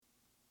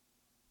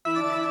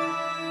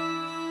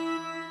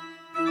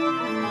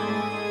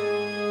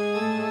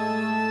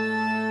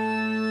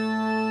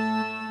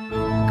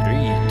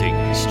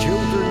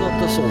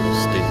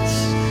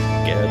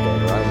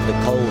around the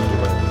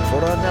cauldron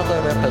for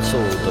another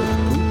episode of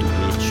Good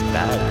Witch,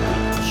 Bad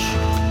Witch.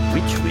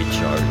 Which witch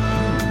are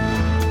you?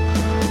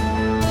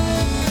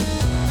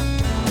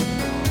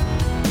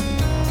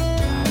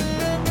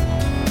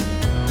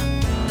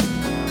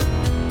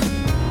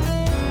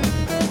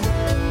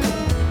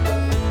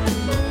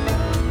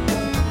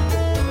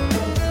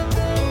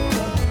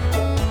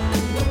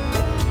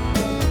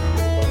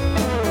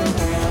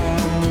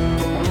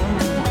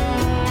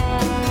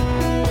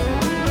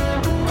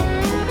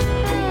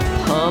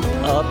 Pump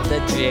up the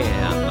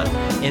jam.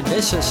 In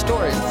this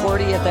historic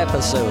 40th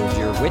episode,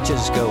 your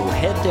witches go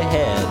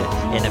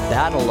head-to-head in a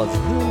battle of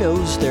who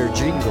knows their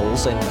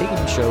jingles and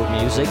theme show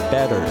music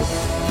better.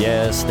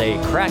 Yes, they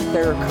crack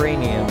their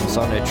craniums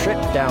on a trip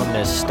down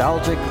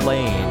nostalgic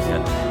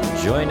lane.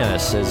 Join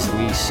us as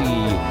we see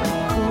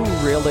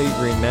who really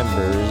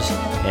remembers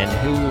and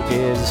who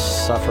is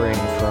suffering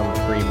from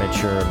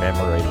premature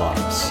memory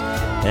loss.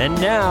 And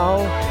now,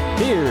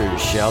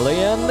 here's Shelley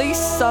and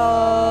Lisa.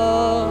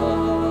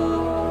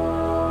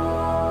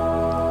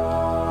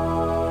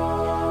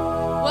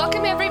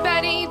 Welcome,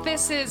 everybody.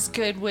 This is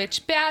Good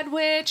Witch, Bad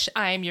Witch.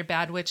 I'm your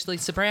Bad Witch,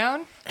 Lisa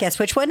Brown. Guess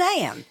which one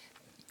I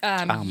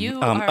am? You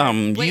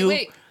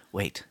are...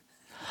 Wait.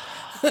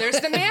 There's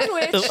the Man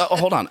Witch.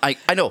 Hold on. I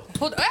know.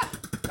 Hold...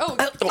 Our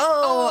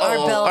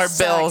bell our sucks.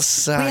 bell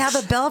sucks. We have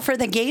a bell for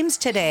the games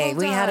today. Hold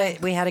We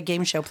on. had a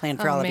game show planned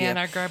for all Oh, of you. man,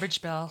 our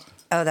garbage bell.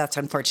 Oh, that's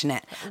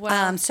unfortunate.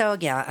 Wow. So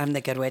yeah, I'm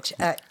the good witch.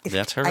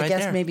 That's her I right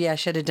guess there. maybe I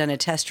should have done a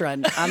test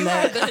run on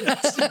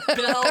the. The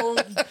bell...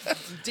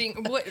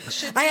 Ding... What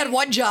should I had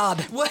one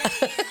job.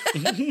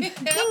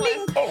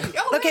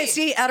 Okay,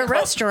 see, at a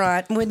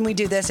restaurant, when we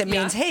do this, it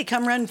means, hey,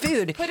 come run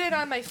food. Put it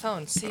on my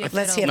phone. See if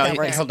Let's see if No, that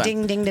works. hold on.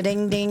 Ding, ding, da,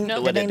 ding, ding, No.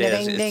 da, What ding, it da,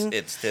 is, ding, ding.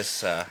 it's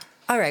this.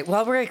 All right,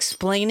 while we're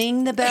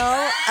explaining the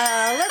bell,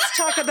 let's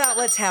talk about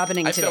what's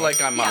happening I today. feel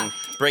like I'm on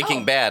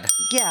Breaking Bad.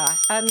 Yeah,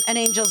 an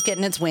angel's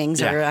getting its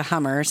wings Yeah. or a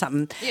Hummer or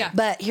something. Yeah.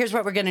 But here's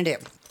what we're going to do.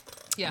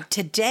 Yeah.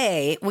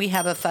 Today, we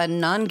have a fun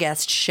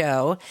non-guest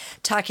show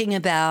talking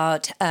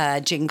about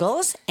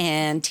jingles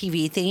and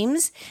TV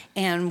themes,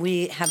 and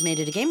we have made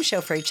it a game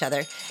show for each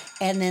other.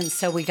 And then,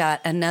 so we got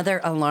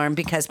another alarm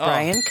because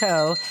Brian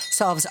Coe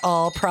solves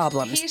all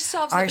problems. He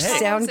solves Our the problems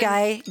sound and-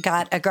 guy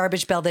got a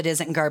garbage bell that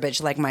isn't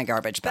garbage, like my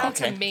garbage bell.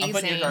 That's amazing. I'm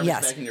putting your garbage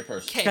Yes. back in your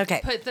purse.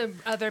 Okay. Put the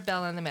other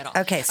bell in the middle.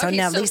 Okay, so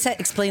now, Lisa,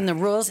 explain the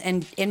rules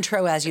and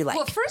intro as you like.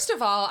 Well, first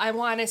of all, I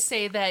want to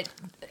say that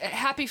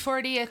happy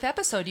 40th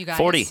episode, you guys.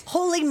 40.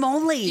 Holy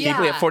moly. Yeah.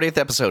 We have 40th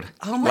episode.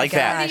 Oh my like gosh.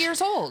 that. 40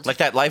 years old. Like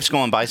that. Life's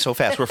going by so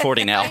fast. We're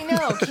 40 now. I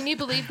know. Can you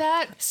believe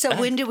that? So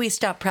when do we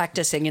stop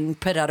practicing and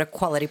put out a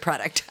quality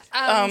product?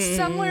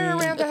 Somewhere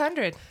around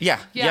 100. Yeah.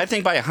 I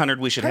think by 100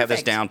 we should have this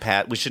Perfect. down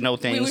pat. We should know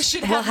things. We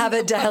should We'll have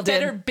it dialed a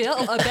better in. bill,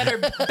 a better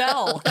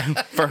bell.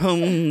 For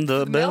whom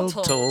the bell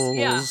tolls. tolls.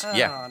 Yeah.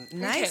 Yeah.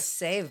 Nice Okay.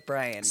 save,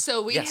 Brian.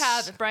 So we Yes.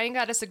 have Brian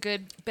got us a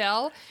good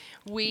bell.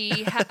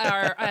 We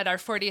are at our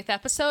 40th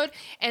episode,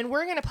 and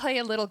we're going to play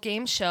a little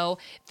game show.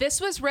 This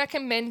was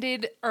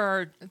recommended,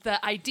 or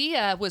the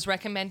idea was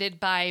recommended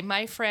by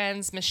my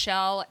friends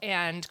Michelle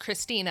and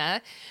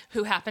Christina,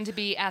 who happened to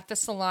be at the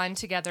salon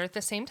together at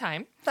the same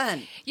time.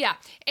 Fun. Yeah,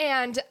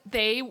 and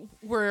they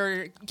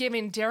were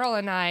giving Daryl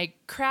and I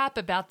crap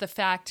about the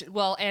fact,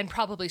 well, and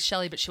probably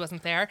Shelley, but she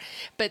wasn't there,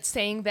 but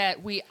saying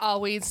that we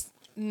always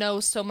know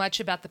so much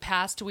about the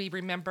past. We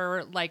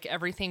remember like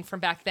everything from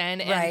back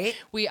then, and Right.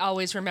 we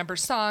always remember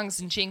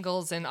songs and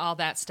jingles and all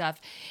that stuff.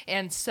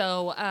 And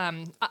so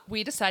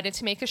we decided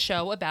to make a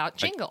show about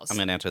jingles. I'm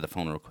going to answer the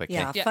phone real quick.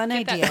 Yeah, okay? Yeah, fun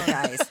get that idea, phone.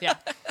 guys. Yeah.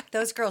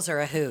 Those girls are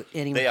a hoot.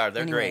 Anyway, They are.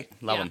 They're anyway.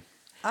 great. Love Yeah. them.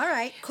 All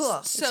right,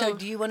 cool. So, So-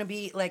 do you want to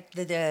be like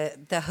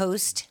the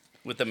host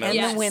With the and medals.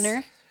 Yes. the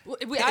winner?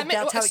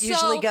 That's how it so-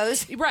 usually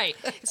goes? Right.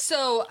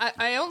 So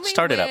I only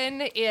Start it up.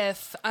 win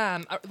if,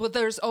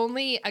 there's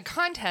only a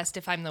contest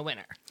if I'm the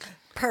winner.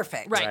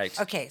 Perfect. Right.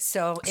 Right. Okay,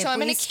 so if I'm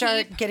we gonna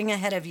start keep- getting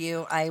ahead of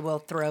you, I will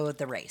throw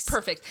the race.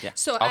 Perfect. Yeah.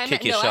 So I'll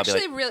kick you, no, Shelby,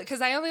 actually, like- really,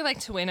 because I only like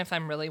to win if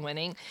I'm really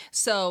winning.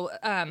 So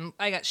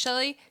I got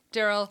Shelley,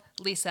 Daryl,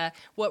 Lisa.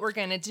 What we're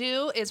gonna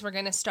do is we're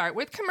gonna start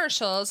with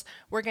commercials.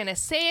 We're gonna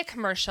say a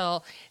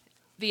commercial.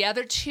 The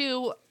other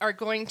two are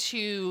going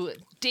to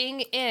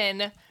ding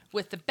in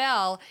with the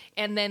bell,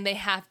 and then they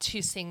have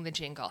to sing the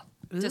jingle.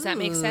 Does that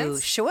make Ooh,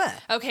 sense? Sure.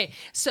 Okay,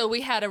 so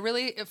we had a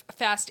really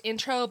fast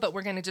intro, but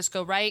we're going to just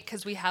go right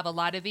because we have a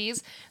lot of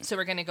these. So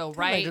we're going to go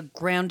right. Like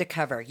ground to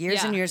cover.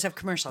 Years and Yeah. years of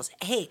commercials.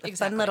 Hey, a fun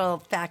Exactly. little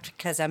fact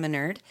because I'm a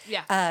nerd.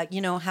 Yeah. You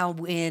know how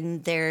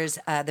when there's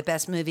the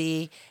best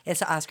movie,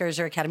 it's the Oscars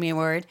or Academy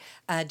Award.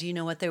 Do you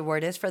know what the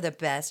award is for the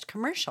best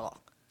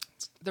commercial?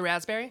 The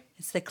raspberry?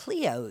 It's the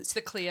Cleos.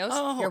 The Cleos?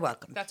 Oh, You're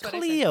welcome. That's what I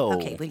Cleo.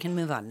 Okay, we can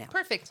move on now. said.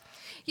 Perfect.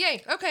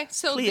 Yay. Okay,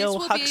 so Cleo this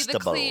will be the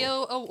Huxtable.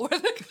 Cleo Award,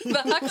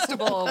 the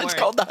Huxtable Award. It's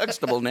called the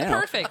Huxtable now.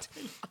 Perfect.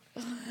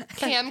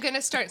 Okay, I'm going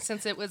to start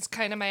since it was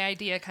kind of my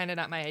idea, kind of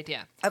not my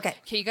idea. Okay.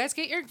 Okay, you guys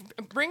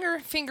bring your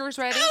fingers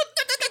ready.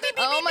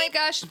 Oh my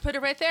gosh, put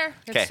it right there.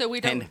 Okay, So we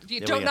don't, and you there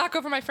we don't go. knock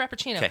over my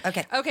Frappuccino. Okay.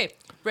 Okay. Okay,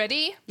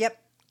 ready?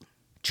 Yep.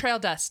 Trail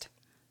dust.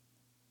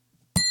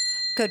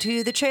 go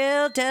to the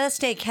Trail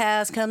Dust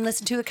Steakhouse. Come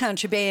listen to a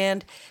country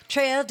band.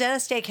 Trail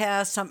Dust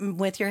Steakhouse. Something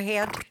with your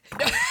hand.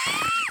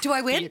 Do I Be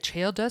a win?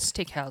 Trail Dust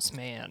Steakhouse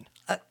man.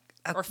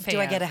 Or fan. Do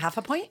I get a half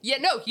a point? Yeah,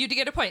 no, you do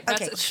get a point.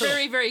 That's Okay, it's cool.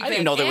 very, very good. I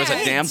didn't know there was a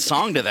And- damn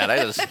song to that. I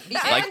just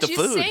like and the you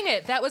food. sang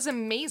it. That was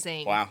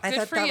amazing. Wow. I Good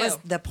thought for that you. was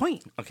the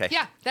point. Okay.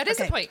 Yeah, that is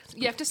Okay. the point.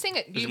 You have to sing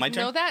it. Is You it my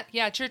turn? know that?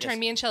 Yeah, it's your turn. Yes.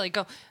 Me and Shelly.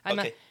 Go. I'm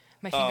Okay.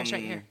 my finger's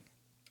right here.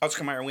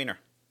 Oscar Mayer Wiener.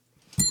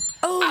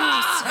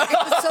 Oh, sorry,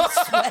 it was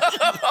so sweaty.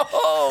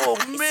 Oh,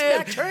 man.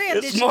 smacked her hand.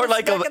 Did It's you more just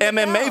like a smack in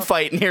the MMA mouth?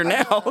 fight in here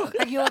now.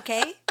 Are you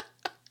okay?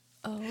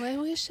 Oh, I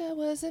wish I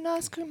was an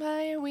Oscar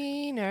Mayer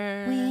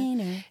wiener.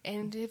 Wiener.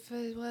 And if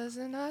it was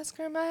an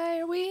Oscar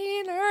Mayer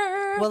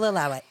wiener. We'll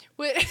allow it.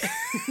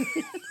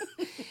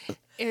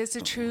 Is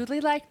it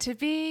truly like to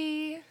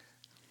be?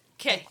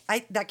 Okay.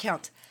 That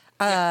counts.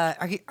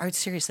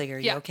 Seriously, are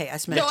you okay? I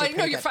smacked No, it I pretty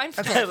know you're good. fine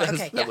for Okay, that.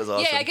 okay. That was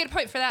awesome. Yeah, I get a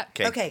point for that.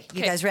 Okay. Okay,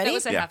 you guys ready? That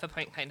was a Yeah. half a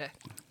point, kind of.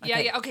 Yeah,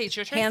 Okay. yeah. Okay, it's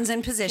your turn. Hands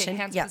in position.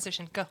 Okay, hands Yeah. in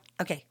position. Go.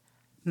 Okay.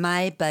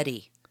 My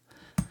buddy.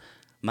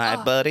 My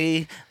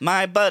buddy.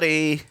 My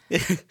buddy.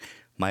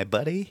 My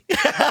buddy. Yeah,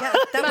 that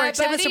My works.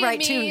 It was the buddy right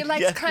and me tune.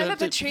 likes Yeah. to climb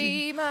up a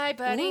tree. My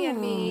buddy and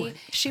me.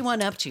 She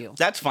one upped you.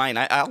 That's fine.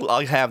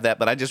 I'll have that,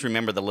 but I just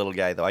remember the little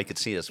guy, though. I could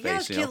see his Yeah,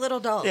 face. cute little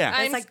doll. Yeah. It's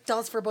I'm- like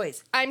dolls for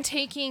boys. I'm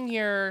taking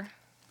your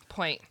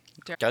point.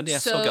 Daryl. God, yeah,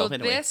 so so go,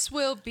 anyway. this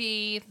will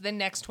be the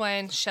next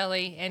one,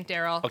 Shelly and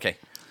Daryl. Okay.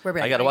 We're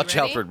ready. I got to Are you watch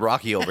out ready? for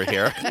Rocky over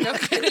here. No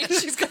kidding.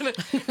 She's gonna.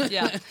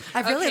 Yeah.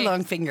 I have really Okay.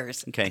 long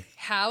fingers. Okay.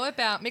 How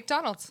about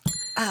McDonald's?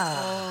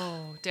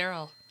 Oh,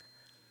 Daryl.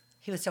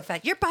 He was so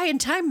fat. You're buying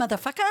time,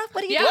 motherfucker.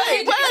 What are you Yeah.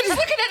 doing? He's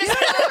looking at his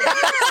phone.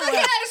 He's looking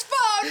at his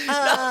phone.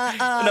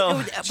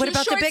 No. What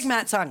about the shorts. Big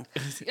Matt song?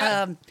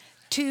 Yeah.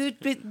 Two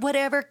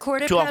whatever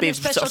quarter Two all pounder beef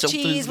special sausage,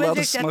 cheese well,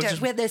 with the the,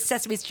 with the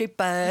sesame street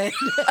bun.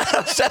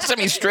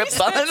 Sesame strip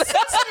bun.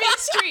 Sesame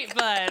Street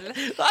bun.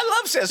 I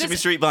love Sesame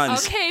Street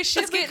buns. Okay,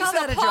 she's We getting call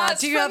some that a draw.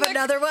 pause Do you from have the-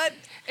 another one?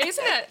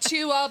 Isn't it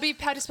two all beef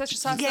patty special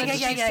sauce? Yeah, and yeah,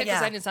 cheese yeah, stick yeah.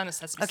 design is on a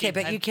Sesame Okay, Street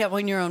but bun. you can't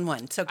win your own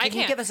one. So I can you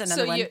can't. give us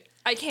another so one?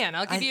 I can.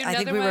 I'll give you I another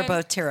think we one. were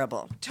both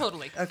terrible.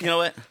 Totally. Okay. You know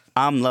what?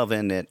 I'm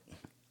loving it.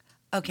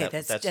 Okay,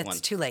 That's that's one.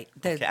 too late.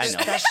 Okay, I know.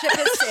 That ship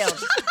has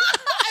sailed.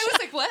 I was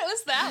like, what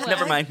was that one?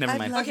 Never mind. Never I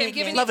mind. love Okay, it. I'm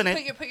giving Loving you,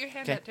 it. put your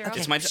hand Okay. up, Daryl.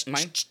 It's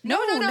mine. No.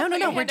 No, put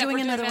your we're hand up. doing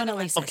We're another one another of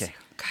Lisa's. Okay.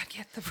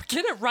 God,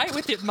 get it right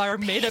with your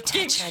made-up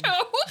game show.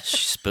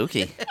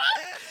 Spooky.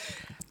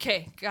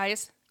 Okay,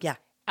 guys, Yeah.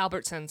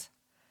 Albertsons.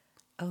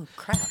 Oh,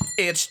 crap.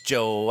 It's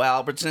Joe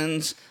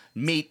Albertson's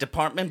meat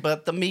department,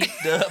 but the meat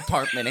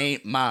department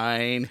ain't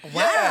mine.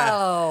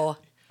 Wow.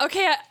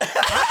 Okay, Take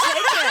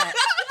it.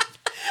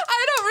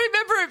 I don't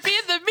remember it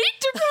being the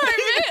meat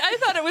department. I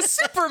thought it was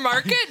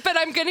supermarket, but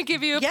I'm going to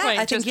give you a Yeah, point.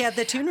 I think Just- you had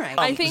the tune right.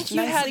 I think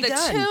you had Nicely the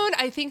done. tune.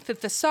 I think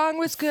that the song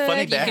was good.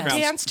 Funny You could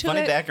dance to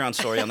funny it. background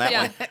story on that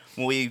Yeah. one.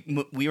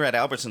 When we were at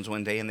Albertsons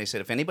one day, and they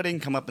said if anybody can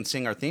come up and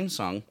sing our theme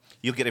song,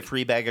 you'll get a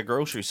free bag of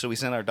groceries. So we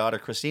sent our daughter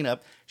Christina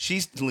up.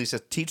 Lisa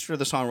teach her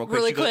the song real quick.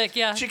 Really She goes- quick,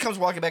 yeah. She comes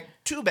walking back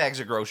 2 bags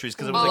of groceries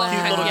because it was Oh, a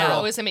cute little yeah, girl.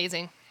 it was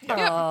amazing.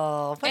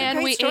 Oh, what a And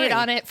great we story. ate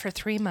on it for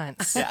 3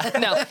 months.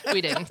 No, we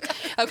didn't.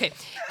 Okay,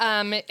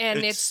 and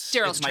it's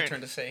Daryl's It's my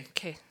turn to say.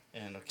 Okay,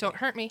 And okay. don't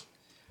hurt me.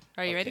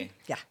 Are you ready? Okay.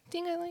 Yeah.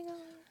 Ding-a-ling.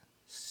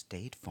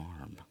 State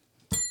Farm.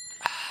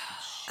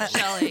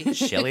 Shelly.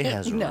 Shelly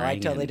has No, I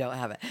ringing. totally don't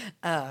have it.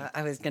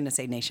 I was going to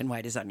say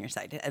Nationwide is on your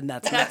side, and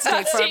that's not That's State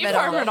not Farm State at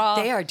Farm all. at all.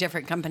 They are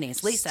different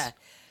companies. Lisa,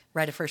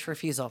 right of first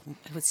refusal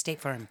with State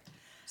Farm.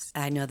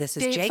 I know this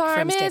is State Jake Farm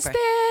from State is Farm.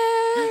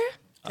 there.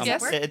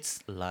 Yes. It's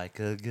like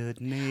a good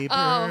neighbor.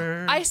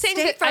 Oh, I sang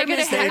State that. I Farm get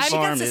a is there. half. She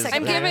Farm gets the is second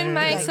I'm there. one. giving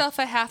Right. myself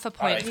a half a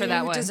point for that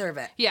You one. deserve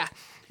it. Yeah.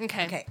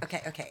 Okay.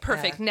 Okay.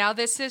 Perfect. Now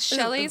this is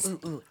Shelly's.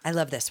 Ooh, I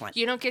love this one.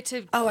 You don't get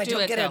to. Oh, I do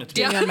don't it get though. it.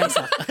 Doing on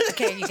myself.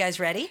 Okay, you guys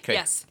ready? Okay.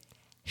 Yes.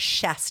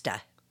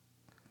 Shasta.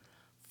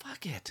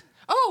 Fuck it.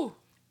 Oh,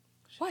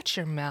 watch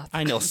your mouth.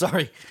 I know.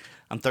 Sorry.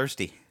 I'm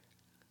thirsty.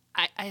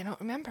 I don't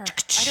remember.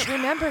 I don't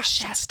remember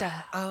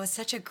Shasta. Oh, it's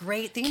such a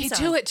great theme Okay,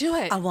 song. do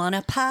it. I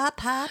wanna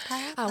pop. I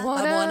I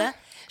wanna wanna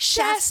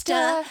Shasta.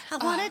 Shasta. I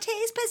wanna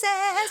taste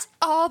possess.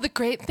 All the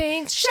great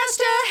things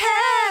Shasta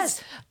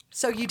has.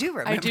 So you do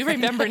remember. I do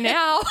remember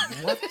now.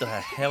 What the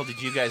hell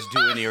did you guys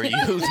do in your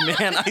youth,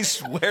 man? I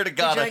swear to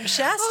God. Drank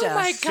Shasta. Oh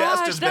my gosh,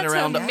 Shasta's been that's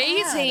around-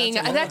 amazing.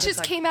 Yeah, that's a that wonderful just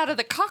song. came out of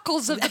the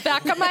cockles of the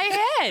back of my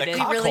head. The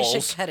We really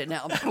should Cockholes. cut it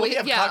now. We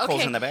have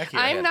cockholes in the back of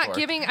your I'm head not for.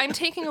 giving. I'm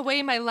taking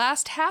away my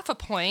last half a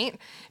point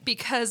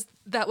because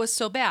that was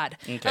so bad.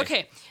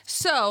 Okay.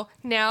 So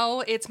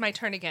now it's my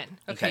turn again.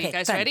 Okay, Okay. you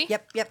guys fine. ready?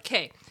 Yep.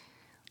 Okay.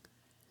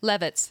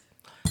 Levitt's.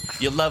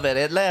 You love it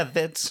at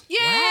Levitt's. Yay!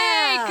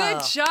 Wow.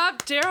 Good job,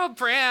 Daryl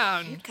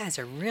Brown. You guys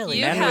are really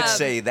You Man good. would have-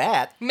 say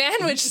that. Man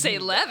would say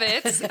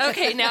Levitt's.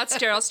 Okay, now it's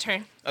Daryl's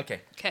turn.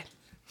 Okay. Okay.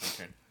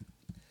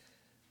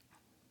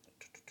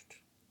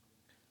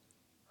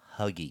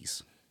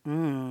 Huggies.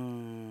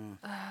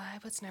 I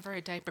was never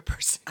a diaper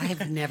person.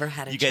 I've never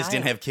had a You guys child.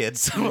 didn't have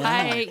kids.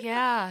 Huggies.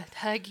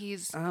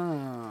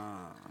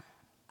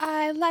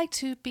 I like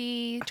to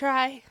be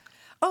dry.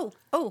 Oh,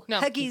 No.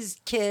 Huggies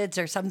kids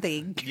or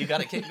something. You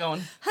got to keep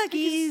going.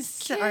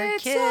 Huggies are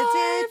Kids kids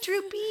are and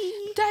droopy.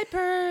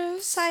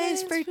 Diapers.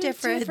 Size for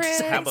difference.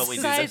 How about we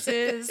do this?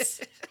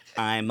 sizes.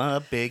 I'm a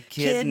big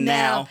kid, Kid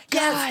now.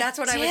 Yes, God that's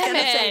what I was damn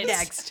going to say it.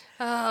 next.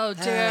 Oh,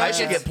 Daryl. I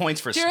should get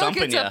points for Daryl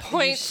stumping gets you. a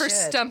point for should.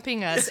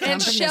 stumping us.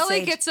 And Stumping the Shelly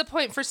sage. gets a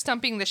point for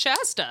stumping the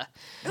Shasta.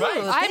 Right.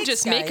 Ooh, I'm thanks,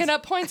 just guys. making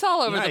up points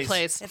all over the Nice.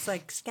 place. It's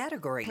like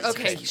categories.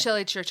 Okay,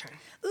 Shelly, it's your turn.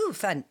 Ooh,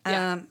 fun.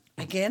 Yeah.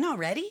 Again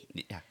already?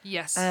 Yeah.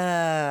 Yes.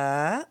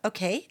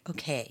 Okay.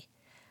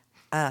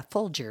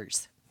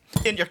 Folgers.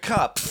 In your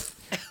cup.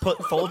 Put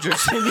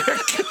Folgers in your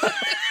cup.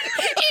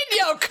 In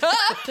your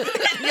cup.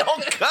 In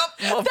your cup.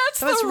 That's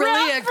That was the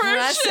really rap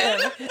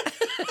version.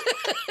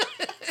 aggressive.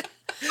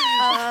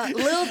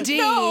 Lil D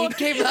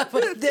came up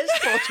with this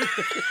Folger.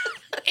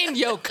 In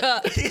your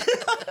cup.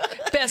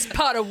 Best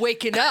part of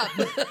waking up.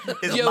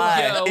 Is Yo,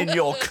 mine yo. in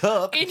your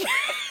cup. In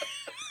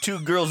Two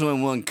girls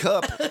in one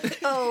cup.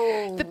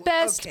 Oh, the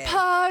best okay.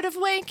 part of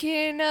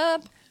waking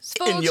up.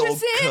 In Folgers your in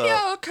cup.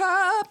 your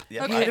cup.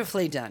 Yeah. Okay.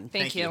 Beautifully done. Thank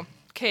Thank you. you.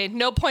 Okay,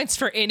 no points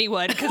for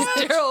anyone because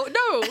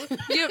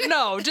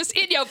Daryl, just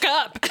in your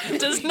cup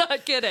does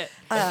not get it.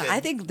 I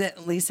think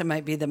that Lisa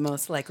might be the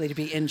most likely to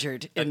be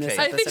injured in this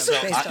Okay. I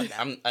episode. think so. based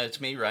on that.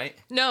 It's me, right?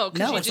 No,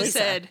 because No, you it's just Lisa.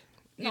 said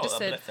No, just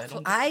but said. I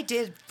don't- I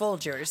did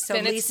Folgers, so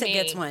Then it's Lisa me.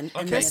 gets one.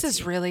 And then This it's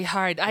is really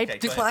hard. Okay, go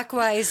ahead.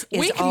 clockwise is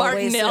Wink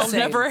always Martindale the same.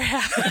 never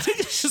had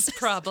this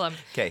problem.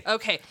 Okay.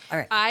 Okay. All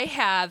right. I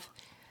have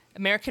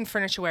American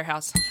Furniture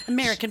Warehouse.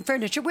 American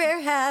Furniture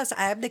Warehouse.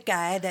 I'm the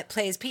guy that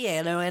plays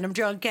piano, and I'm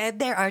drunk, and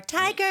there are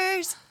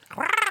tigers.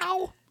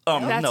 Wow.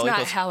 That's no, it not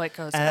goes, how it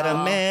goes. At Oh.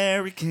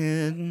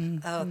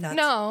 American. Oh, that's,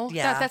 No,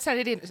 yeah. that's not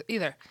it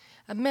either.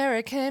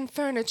 American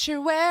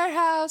Furniture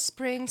Warehouse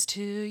brings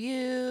to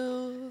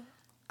you.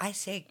 I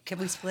say, can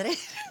we split it?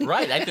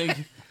 Right, I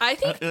think. I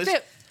think it was-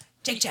 that.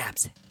 Jake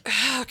Jabs.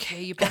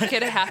 Okay, you both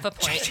get a half a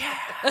point.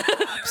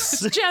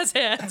 Jazz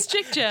hands,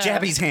 Jig jab.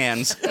 Jabby's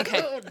hands.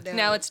 Okay, Oh, no.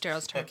 now it's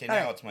Daryl's turn. Okay,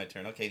 now it's my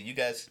turn. Okay, you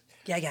guys.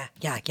 Yeah.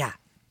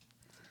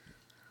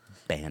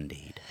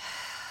 Band-Aid.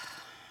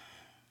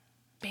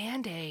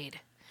 Band-Aid.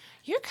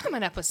 You're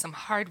coming up with some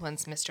hard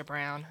ones, Mr.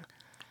 Brown.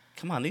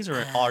 Come on, these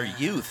are our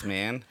youth,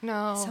 man.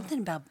 No, Something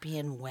about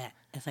being wet.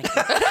 It's like,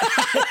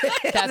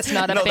 that's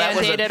not a No, that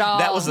was Band-Aid a, at all.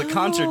 that was the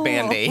concert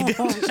Band-Aid.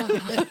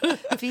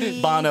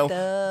 feed Bono.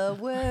 the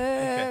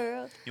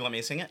world. You want me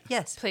to sing it?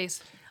 Yes.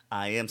 Please.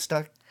 I am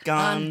stuck On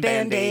on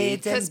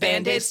Band-Aids Band-Aids. and Because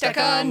Band-Aid stuck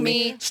on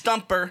me.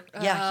 Stumper.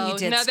 Yeah, he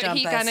did stump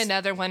He us. got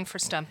another one for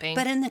stumping.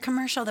 But in the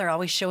commercial, they're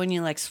always showing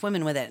you like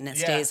swimming with it, and it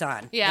Yeah. stays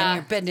on. Yeah. And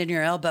you're bending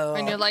your elbow.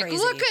 and you're all like, crazy.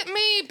 look at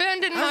me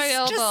bending my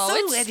It's just elbow.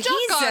 so It's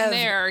stuck on adhesive.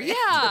 there.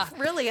 Yeah.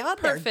 really on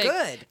there. Perfect.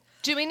 Good.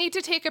 Do we need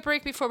to take a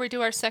break before we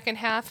do our second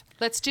half?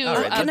 Let's do. All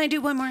right. Can I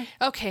do one more?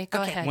 Okay,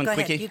 go Okay, ahead. One go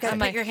quickie? ahead. You got to I'm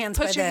put like, your hands.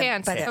 put by your the,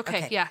 hands. by the-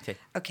 Okay, yeah.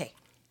 Okay.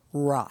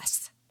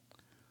 Ross.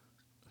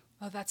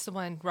 Oh, that's the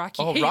one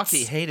Rocky Oh, hates.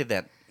 Rocky hated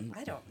that.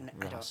 I don't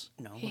know.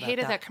 He about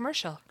hated that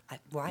commercial.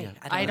 Why? Yeah.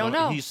 I don't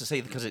know. He used to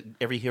say because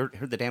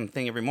heard the damn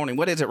thing every morning.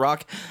 What is it,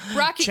 Rock?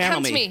 Rocky, Channel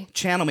come to me.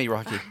 Channel me,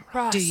 Rocky.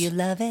 Ross. Do you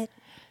love it?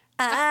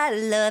 I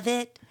love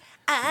it.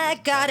 I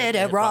got it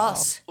at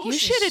Ross. You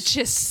should have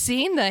just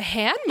seen the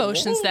hand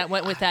motions that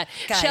went with that.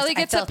 Guys, Shelly I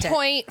gets a felt it.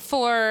 point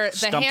for the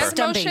Stumper. hand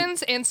Stumping.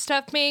 motions and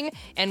stumping,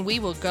 and we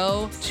will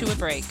go to a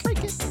break.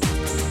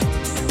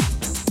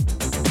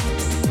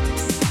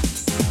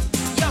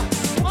 Yo,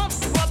 pump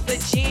up the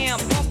jam,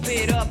 pump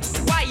it up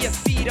while your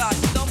feet are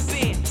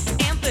stumping.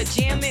 And the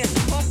jam is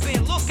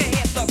pumping. Look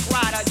ahead, the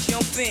crowd are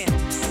jumping.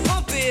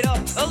 Pump it up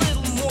a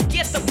little more,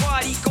 get the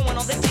party going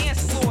on the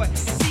dance floor.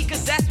 See,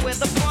 cause that's where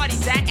the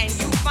party's at, and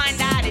you find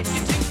out if you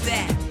do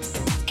that.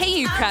 Hey,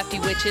 you crafty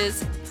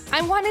witches.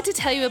 I wanted to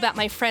tell you about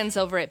my friends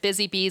over at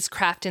Busy Bees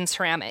Craft and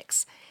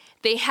Ceramics.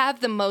 They have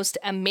the most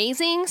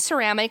amazing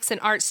ceramics and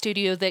art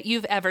studio that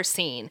you've ever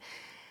seen,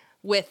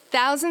 with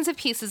thousands of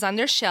pieces on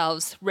their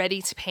shelves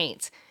ready to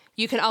paint.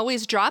 You can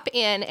always drop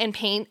in and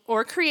paint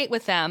or create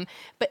with them,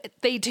 but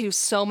they do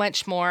so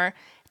much more.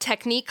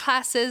 Technique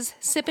classes,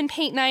 sip and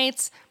paint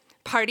nights,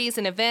 parties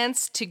and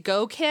events,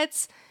 to-go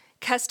kits,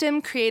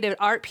 custom creative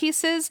art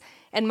pieces,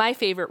 and my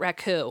favorite,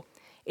 Raku.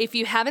 If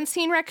you haven't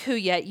seen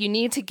Raku yet, you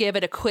need to give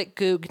it a quick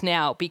goog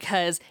now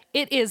because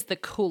it is the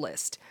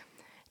coolest.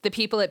 The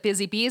people at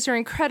Busy Bees are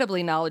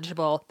incredibly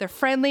knowledgeable. They're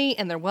friendly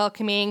and they're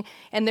welcoming,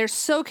 and they're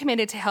so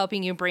committed to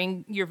helping you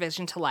bring your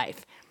vision to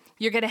life.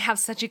 You're going to have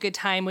such a good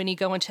time when you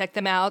go and check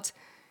them out.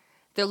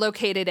 They're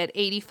located at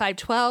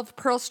 8512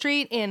 Pearl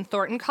Street in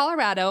Thornton,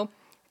 Colorado,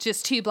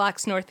 just 2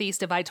 blocks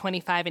northeast of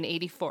I-25 and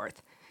 84th.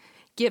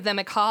 Give them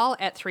a call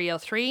at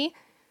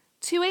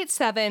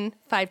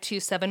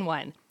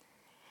 303-287-5271.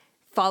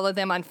 Follow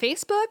them on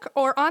Facebook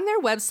or on their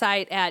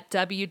website at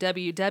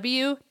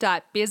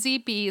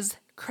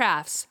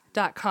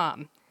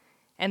www.busybeescrafts.com.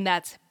 And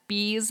that's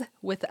bees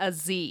with a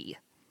Z.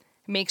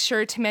 Make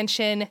sure to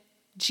mention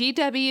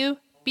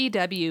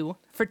GWBW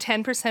for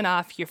 10%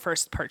 off your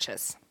first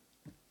purchase.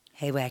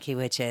 Hey, wacky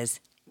witches.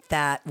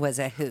 That was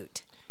a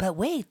hoot. But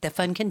wait, the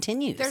fun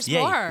continues. There's Yay.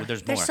 more. Well,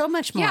 there's more. There's so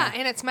much more. Yeah,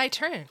 and it's my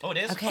turn. Oh, it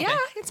is? Okay. Yeah,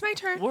 it's my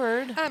turn.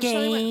 Word.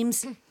 Shelley went-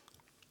 Games.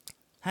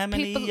 How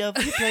many People-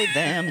 of you play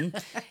them?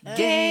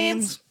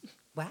 Games.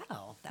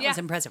 Wow, that Yeah. was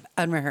impressive.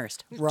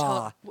 Unrehearsed,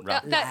 raw,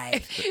 That-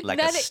 live.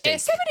 Like a steak.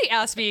 If somebody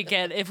asked me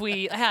again if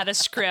we had a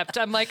script,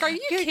 I'm like, are you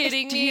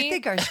kidding Do me? you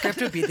think our script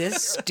would be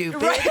this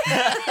stupid?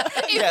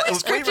 If we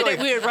scripted it,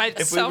 we would write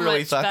if so we really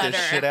much thought better.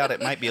 this shit out,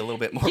 it might be a little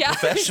bit more Yeah,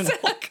 professional.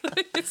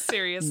 exactly.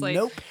 Seriously.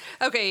 Nope.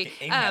 Okay.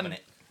 Ain't having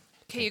it.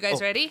 Okay, you guys Oh,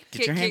 ready?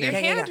 get your hand in.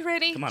 hand Yeah.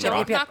 ready. Come on, Don't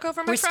Rock. knock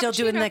over my We're still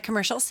doing frappuccino. the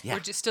commercials? We're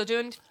just still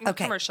doing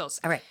Okay. commercials.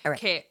 All right, all right.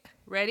 Okay,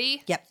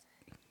 ready? Yep.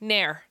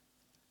 Nair.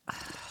 I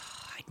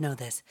know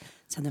this.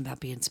 Something about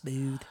being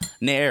smooth.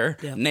 Nair,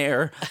 Yep.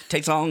 Nair,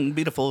 takes long,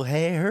 beautiful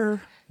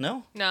hair.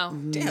 No? No.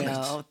 Damn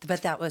No,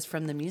 but that was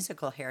from the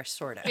musical Hair,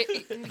 sort of. That's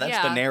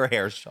yeah, the Nair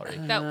hair story.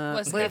 That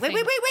was Wait. nothing.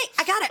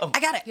 I got it. I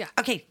got it. Yeah.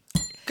 Okay.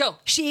 Go.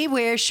 She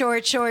wears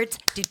short shorts.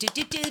 Do.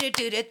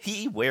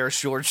 He wears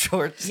short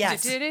shorts.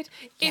 Yes. Did it?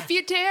 If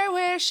you dare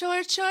wear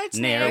short shorts,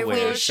 Nair Nair wears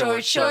wears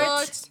short short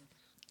shorts.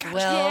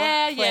 Well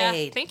yeah.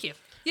 played. Thank you.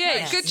 Yeah,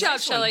 Yes. good job,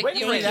 Shelley. Wait a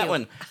You minute,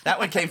 win. that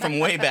one came from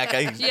way back.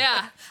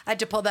 Yeah. I had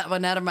to pull that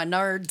one out of my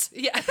nards.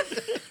 Yeah.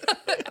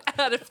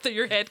 Out of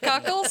your head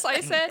cockles,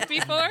 I said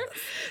before.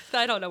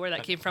 I don't know where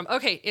that came from.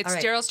 Okay, it's All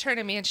right. Daryl's turn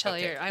and me and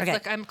Shelley. Okay. I'm, Okay.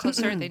 Look, I'm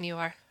closer than you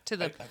are to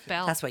the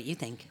bell. That's what you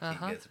think. You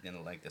guys are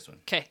gonna like this one.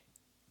 Okay.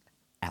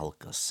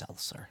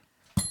 Alka-Seltzer.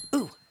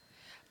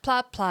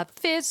 Plop, plop,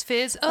 fizz,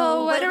 fizz.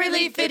 Oh, what a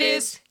relief it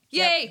is.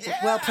 Yay.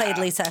 Well played,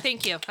 Lisa.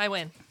 Thank you. I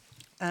win.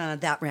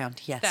 That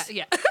round, yes. That,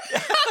 yeah.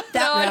 That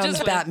No, I round's just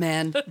win.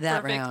 Batman. That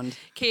Perfect. round.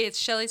 Okay, it's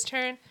Shelley's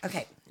turn.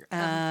 Okay.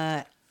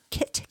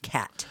 Kit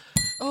Kat.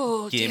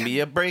 Oh, Give damn. me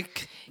a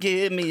break.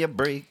 Give me a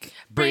break.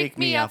 Break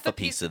me off a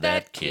piece of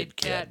that Kit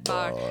Kat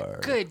bar.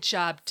 Good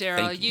job,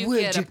 Daryl. Thank You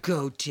Where'd get you a...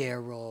 go,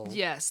 Daryl?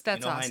 Yes,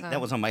 that's awesome. That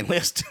was on my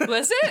list.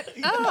 Was it?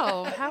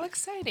 Oh, how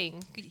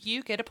exciting.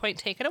 You get a point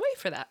taken away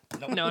for that.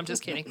 No, I'm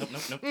just kidding.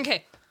 Nope.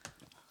 Okay.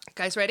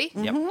 Guys ready?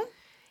 Yep.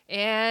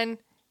 And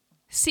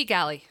Sea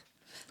Galley.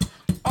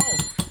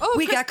 Oh,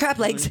 We got crab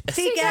legs.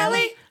 See,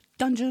 Galley?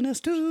 Dungeness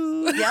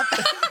too. Yep.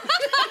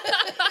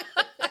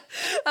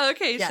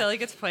 Okay, Yeah. Shelley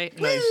gets a point.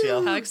 Nice,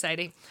 Shell. How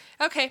exciting.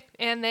 Okay,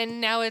 and then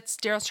now it's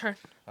Daryl's turn.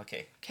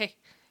 Okay. Okay.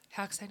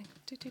 How exciting.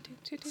 Do.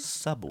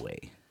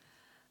 Subway.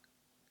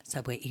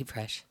 Subway, eat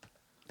fresh.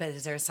 But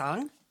is there a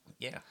song?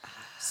 Yeah.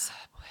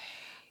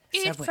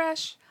 Eat Subway.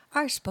 fresh.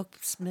 Our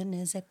spokesman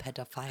is a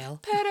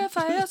pedophile.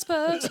 Pedophile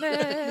spokesman.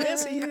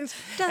 Yes, he is.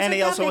 Doesn't And he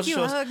that also make was you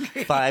shows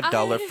hungry?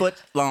 $5 foot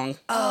long.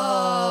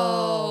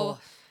 Oh.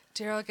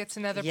 Daryl gets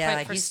another Yeah,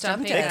 point for he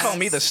stumped stumping. They us. call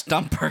me the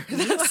stumper.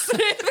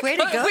 Way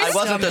to go, I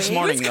wasn't this Stumpy.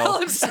 morning, Let's though.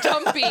 call him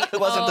Stumpy. It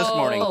wasn't this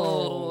morning.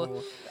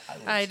 Oh.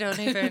 I don't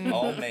even.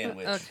 Oh, man.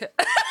 Okay.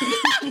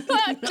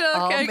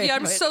 Oh, Okay. man, Yeah,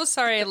 I'm wait. so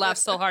sorry I laughed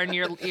so hard in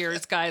your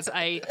ears, guys.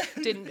 I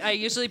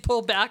usually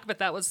pull back, but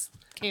that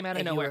came out of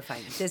You nowhere. were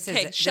fine. This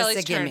Okay, is a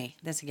Shelley's turn. gimme.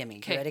 This is a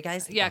gimme. You ready,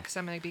 guys? Yeah, because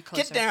I'm gonna be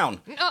closer. Get down.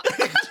 Oh,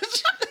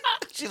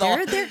 She's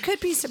all, There could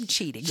be some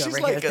cheating she's over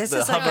like here. a, This the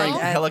is like hovering No.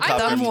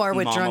 helicopter thumb war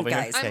with mom drunk over here.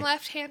 guys. I'm Okay.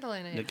 left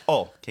handling it.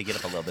 Oh, okay, get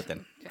up a little bit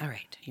then. All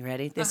right, you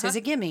ready? This is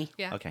a gimme.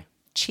 Yeah. Okay.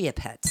 Chia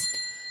Pets.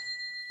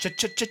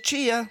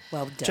 Chia.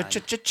 Well done.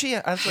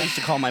 Chia. That's what I used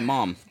to call my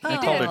mom. I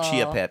called her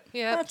Chia Pet.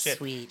 Yeah. That's She had,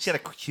 sweet. she had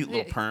a cute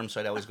little perm,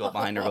 so I'd always go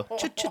behind her and go,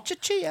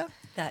 Chia.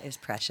 That is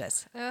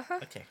precious.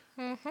 Okay.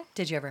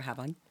 Did you ever have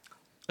one?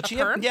 A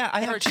chia? Perm? Yeah,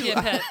 I Or have two. Chia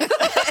Pet.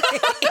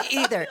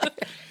 Either.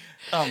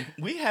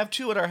 We have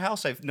two at our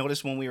house. I've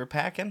noticed when we were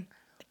packing.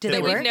 Did They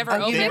they we've work? never Oh,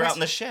 you opened They were never- out in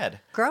the shed.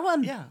 Grow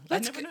them. Yeah, I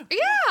never knew.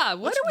 Yeah.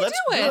 What are we let's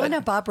do doing? it. Grow in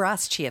a Bob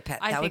Ross Chia Pet.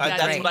 I That think would be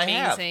that's That's great. what I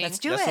have. amazing. Let's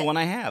do That's it. the one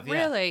I have. Yeah.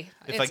 Really?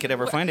 If I It's- could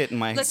ever find it in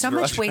my Let's- So much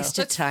garage wasted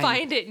Let's time.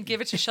 find it and give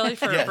it to Shelley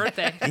for her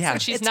birthday. Yeah. So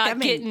she's It's not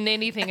coming. getting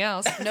anything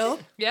else.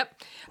 Nope.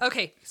 Yep.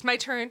 Okay, it's my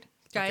turn,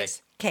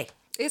 guys. Okay.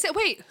 Is it?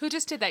 Wait, who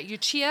just did that? You,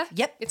 Chia?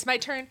 Yep. It's my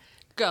turn.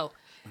 Go.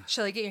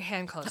 Shelley, get your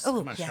hand close.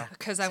 Oh, yeah.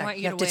 Because I Sorry, want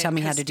you, you to have to win. tell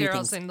me how 'cause to do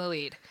Daryl's things. in the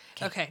lead.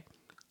 Okay.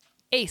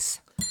 Ace.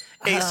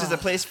 Ace is a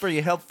place for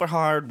your help for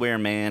hardware,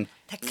 man.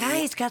 That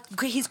guy's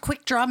he's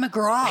Quick Draw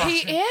McGraw. He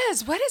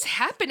is. What is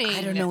happening?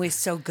 I don't know. He's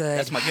so good.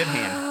 That's my good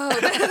hand.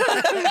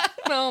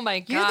 Oh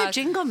my You're the god.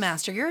 jingle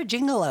master. You're a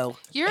jingalo.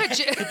 You're a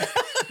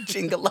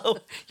Jingalo.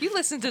 You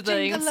listen to the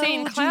Jingalo,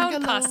 Insane Clown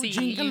jingalo, Posse,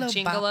 you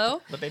jingalo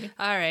jingalo. The baby?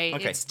 All right,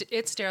 Okay.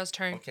 it's Daryl's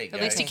turn. Okay,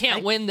 At least he guys.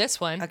 can't win this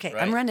one. Okay,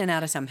 Right. I'm running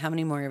out of some. How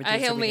many more of these I are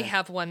we only doing?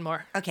 have one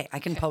more. Okay, I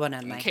can pull one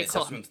out of my Okay, head.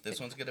 cool. This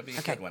one's going to be a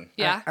Okay. good one.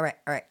 Yeah. All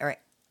right.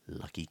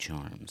 Lucky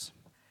Charms.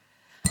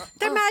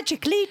 They're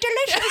magically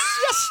delicious.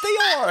 Yes, they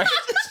are.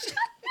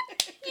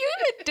 You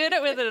even did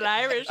it with an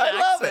Irish I accent.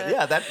 love it.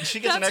 Yeah, she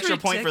gets an That's extra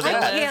point for I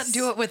ridiculous. that. can't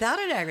do it without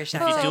an Irish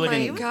accent. do Oh it my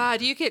in-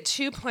 god, you get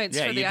 2 points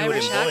Yeah, for the you do it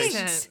Irish in voice.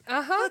 accent.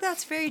 Oh,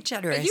 that's very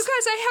generous. You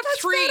guys, I have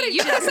three.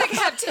 You guys like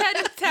have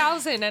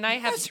 10,000, and I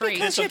have That's three.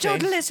 because you okay.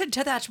 don't listen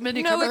to that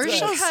many No, it's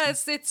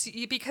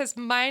commercials. because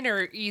mine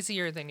are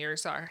easier than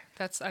yours are.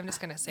 I'm just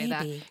gonna say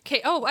Maybe. that.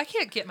 Okay. Oh, I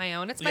can't get my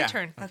own. It's my Yeah.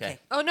 turn. Okay.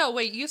 Oh no,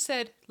 wait. You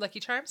said Lucky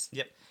Charms.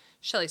 Yep.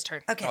 Shelley's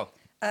turn. Okay. Oh.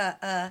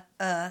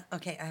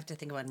 Okay, I have to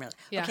think of one really.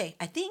 Yeah. Okay,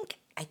 I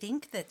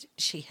think that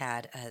she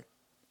had a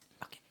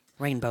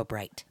Rainbow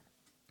Bright.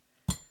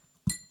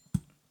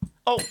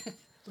 Oh,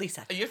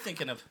 Lisa. you're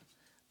thinking of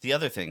the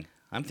other thing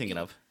I'm thinking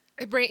of.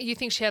 You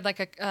think she had like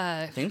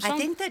a Theme song? I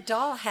think the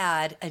doll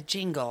had a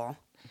jingle.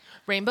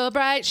 Rainbow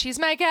Bright? She's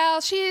my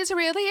gal. She's a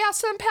really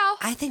awesome pal.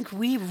 I think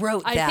we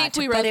wrote I that. think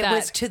we but wrote it that.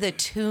 was to the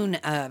tune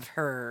of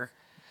her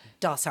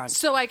doll song.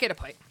 So I get a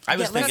point. I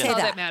was yeah, let's thinking. say all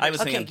that. that matters. I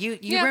was okay, thinking.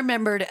 you Yeah.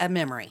 remembered a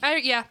memory.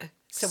 Yeah.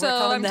 So So, we're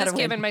calling I'm that a just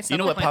win. giving myself You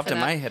know a what point popped for in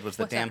that. my head was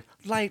the What's damn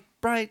that? light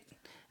bright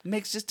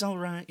makes it all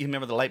right. You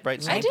remember the light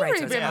bright song? I do Bright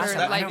was remember awesome.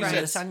 Light I don't remember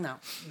Bright. the song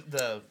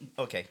though.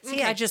 Okay.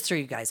 See, I just threw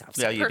you guys off.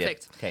 Yeah, you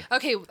Perfect. did.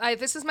 Okay. Okay,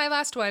 this is my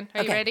last one.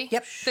 Are you Okay, ready?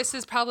 yep. This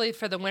is probably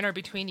for the winner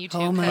between you two.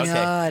 Oh my 'cause-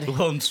 God.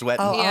 Okay. I'm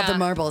sweating. Oh, all Yeah. the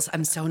marbles.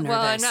 I'm so nervous.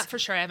 Well, I'm not for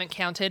sure. I haven't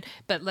counted,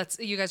 but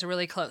you guys are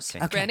really close.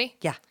 Okay. Ready?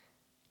 Yeah.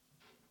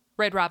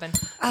 Red Robin.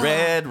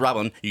 Red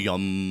Robin.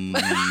 Yum.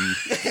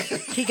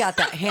 He got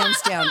that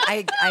hands down.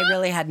 I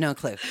really had no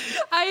clue.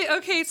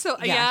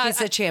 Yeah,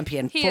 he's a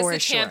champion. He for is the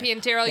sure.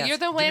 champion, Daryl. Yes. You're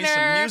the Give me winner.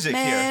 some music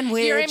Man, here.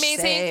 which You're amazing.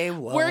 say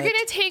We're what?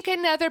 gonna take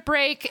another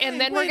break, and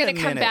then we're wait gonna a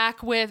come minute.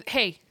 back with.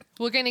 Hey,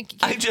 we're gonna.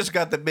 I just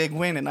got the big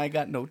win and I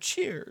got no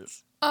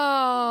cheers.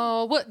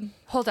 Oh, what?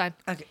 Hold on.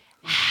 Okay.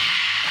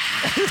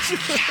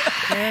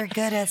 You're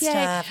good at Yay.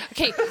 stuff.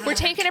 Okay, we're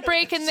taking a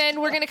break, and then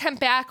we're gonna come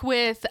back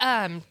with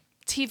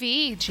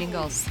TV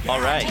jingles,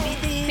 All right.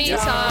 theme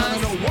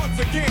songs. Once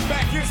again,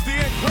 back is the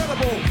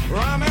incredible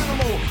rhyme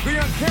animal, the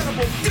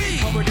uncannibal D.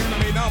 Public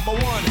enemy number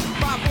one,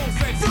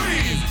 546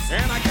 freeze.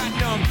 And I got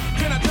numb.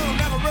 Can I tell him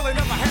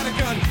never had a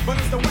gun, but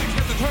it's the wax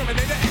that the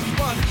Terminator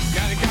X1.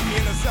 Now they got me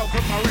in a cell,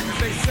 cause my records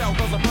they sell.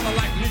 Cause a brother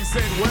like me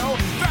said, well,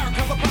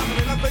 Farrakhan's a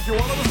prophet, and I think you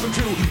wanna listen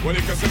to what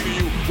he can say to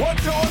you. What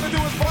you ought to do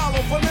is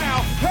follow for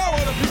now. How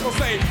are the people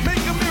say?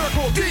 Make a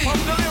miracle. D. Pump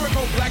the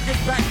lyrical. Black is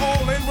back,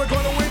 all in. We're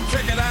gonna win.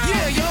 Check it out.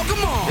 Yeah, y'all,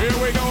 come on. Here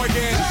we go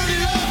again. Turn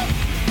it up.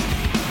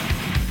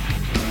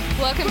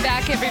 Welcome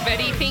back,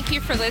 everybody. Thank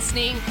you for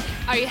listening.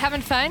 Are you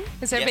having fun?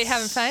 Is everybody Yes.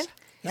 having fun?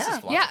 This is Yeah. a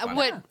lot of Yeah. fun.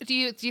 What do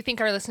you think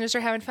our listeners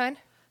are having fun?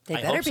 They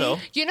I better hope be. so.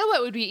 You know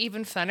what would be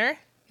even funner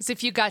is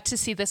if you got to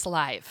see this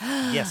live.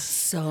 Yes.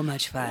 So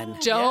much fun.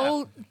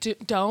 Do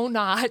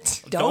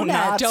not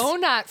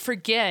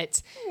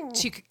forget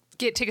to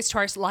get tickets to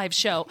our live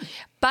show.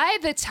 By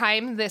the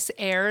time this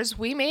airs,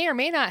 we may or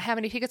may not have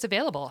any tickets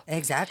available.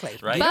 Exactly.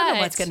 Right. You don't know But-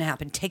 what's going to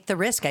happen. Take the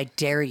risk. I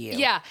dare you.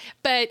 Yeah,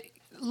 but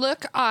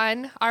look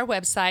on our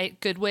website,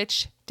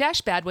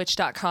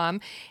 goodwitch-badwitch.com,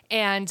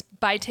 and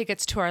buy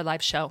tickets to our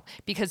live show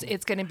because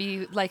it's going to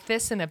be like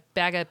this in a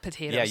bag of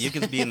potatoes. Yeah, you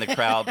can be in the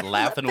crowd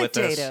laughing with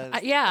us. Potatoes.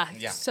 Yeah.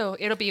 Yeah. So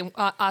it'll be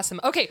awesome.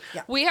 Okay,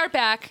 Yeah. we are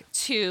back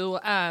to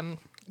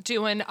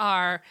doing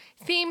our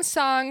theme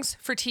songs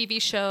for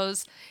TV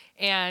shows,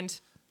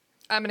 and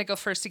I'm going to go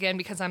first again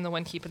because I'm the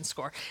one keeping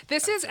score.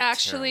 This is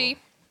actually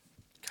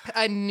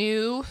a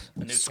new A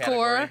new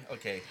score. category?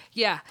 Okay.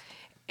 Yeah,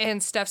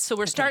 and stuff. So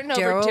we're starting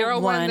over. Daryl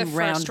Daryl won the won first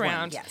round one,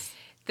 round. yes.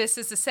 This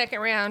is the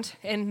second round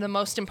and the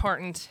most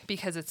important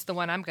because it's the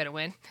one I'm going to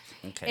win.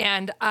 Okay.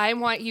 And I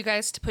want you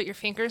guys to put your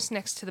fingers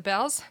next to the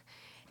bells,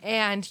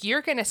 and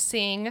you're going to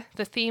sing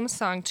the theme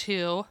song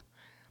to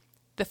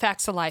The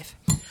Facts of Life.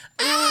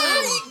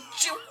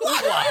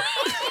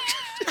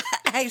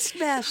 I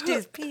smashed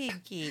his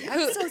pinky.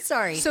 I'm so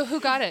sorry. So who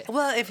got it?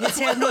 well, if his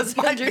hand was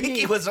My underneath.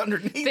 pinky was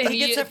underneath. Then he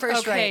gets the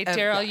first okay, right of-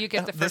 Daryl, you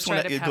get the This first one,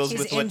 right of it pass. goes He's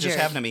with what just injured.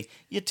 happened to me.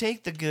 You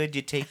take the good,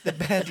 you take the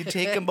bad, you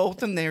take them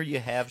both, and there you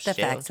have The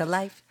shell. facts of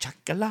life.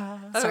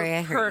 Chocolate. Sorry,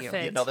 I hurt you.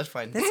 perfect. Yeah, no, that's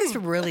fine. This is a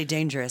really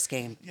dangerous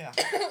game. Yeah.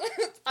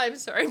 I'm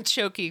sorry, I'm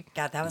choky.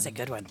 God, that was a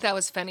good one. That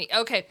was funny.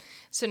 Okay,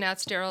 so now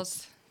it's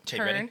Daryl's Okay,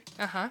 turn. ready?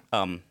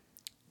 Uh-huh.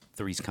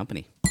 Three's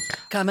Company.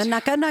 Come and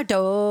knock on our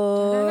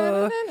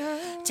door.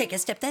 Take a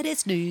step that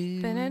is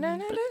new.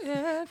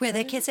 Where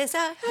the kisses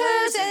are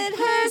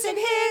hers and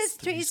his.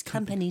 Three's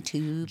Company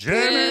too.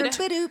 Good.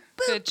 Ba-doop,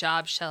 boop. Good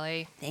job,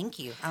 Shelley. Thank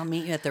you. I'll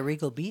meet you at the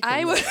Regal Beef.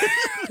 I would.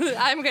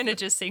 I'm gonna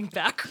just sing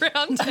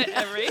background to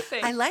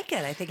everything. I like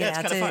it. I think Yeah, it it's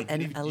adds kinda fun.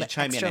 an You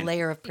chime in extra and-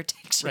 layer of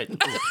protection. Right.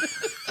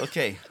 Ooh.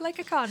 Okay. like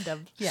a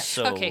condom. Yeah.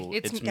 So Okay,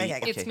 it's me. yeah, yeah.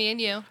 It's Okay. me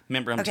and you.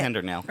 Remember, I'm Okay.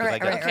 tender now. 'cause All right, I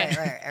got all right, Okay.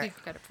 all right, all right.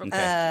 You've got it from-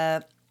 Okay.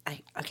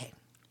 Okay.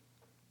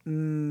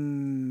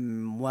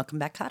 Welcome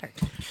back, Cotter.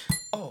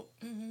 Oh,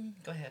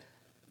 go ahead.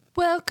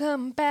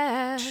 Welcome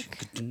back.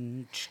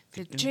 The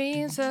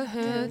dreams of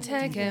who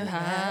take you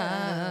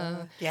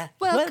high. Yeah.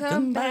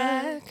 Welcome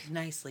back.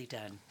 Nicely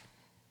done.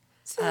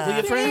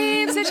 your friends.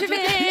 Dreams that you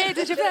made,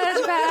 that you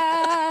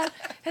fed,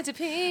 and to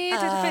pee,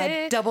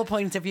 to Double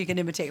points if you can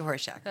imitate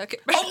Horseshock. Okay.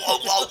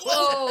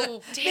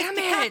 Oh, Damn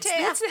it!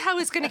 That's how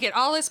he's gonna get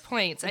all his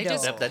points. I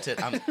just Yep, that's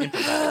it. I'm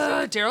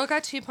improvising. Daryl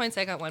got 2 points.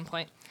 I got 1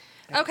 point.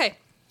 Okay,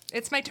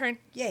 it's my turn.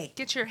 Yay.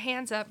 Get your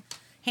hands up.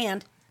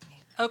 Hand.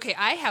 Okay,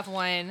 I have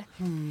one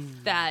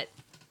that.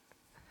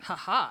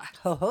 Haha.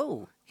 Ho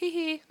ho. Hee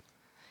hee.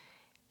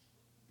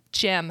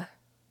 Gem.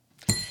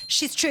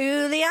 She's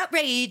truly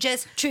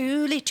outrageous.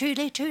 Truly,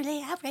 truly,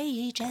 truly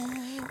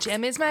outrageous.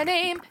 Gem is my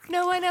name.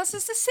 No one else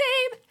is the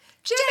same.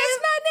 Jim is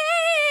my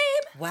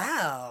name.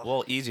 Wow.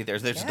 Well, easy.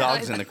 There's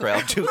dogs in the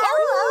crowd too.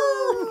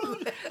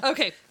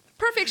 Okay,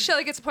 perfect.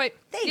 Shelly gets a point.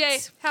 Thanks. Yay!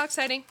 How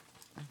exciting!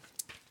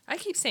 I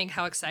keep saying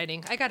how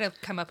exciting. I gotta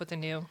come up with a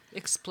new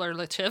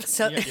expletive.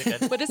 So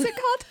What is it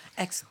called?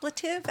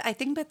 expletive, I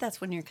think, but that's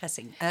when you're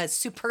cussing.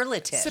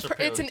 Superlative.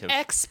 It's an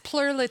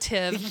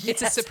expletive.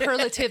 It's a Yes.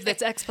 superlative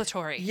that's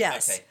expletive.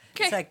 Yes.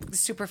 Okay. It's like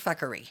super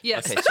fuckery.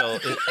 Yes. Okay, so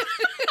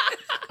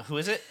who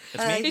is it?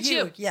 It's me. It's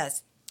you.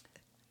 Yes.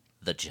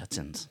 The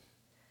Jetsons.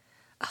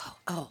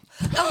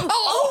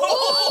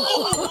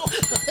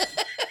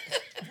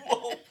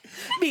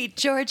 Meet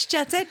George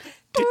Jetson.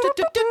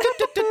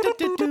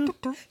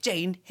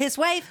 Jane, his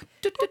wife.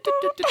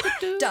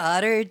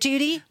 Daughter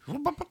Judy.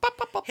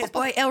 His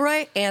boy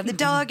Elroy, and the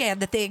dog, and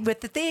the thing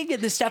with the thing,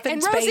 and the stuff in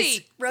And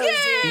space. Rosie.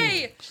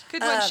 Yay!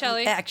 Good one,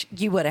 Shelly. Actually,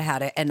 you would have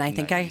had it, and I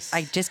think Nice.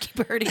 I just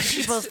keep hurting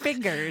people's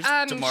fingers.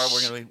 Tomorrow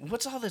we're gonna be.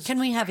 What's all this? Can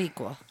we have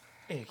equal?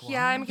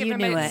 Yeah, I'm giving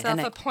knew it, myself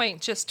and a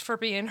point just for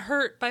being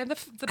hurt by the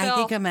I bell.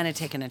 think I might have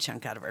taken a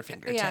chunk out of her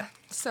finger, yeah. too.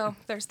 So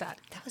there's that.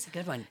 That was a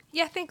good one.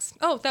 Yeah. Thanks.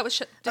 Oh, that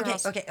was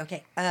Daryl's. Okay.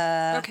 Okay,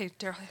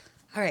 Daryl.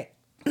 All right.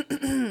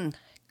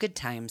 Good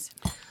times.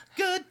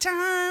 Good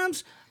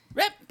times.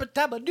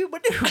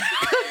 Rap-a-dabba-doo-ba-doo.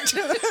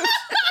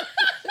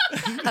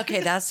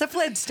 Okay, that's the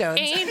Flintstones.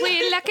 Ain't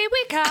we lucky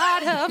we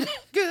got him?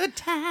 Good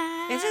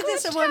times. Isn't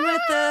this the one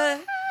with the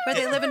where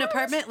they live in an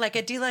apartment, like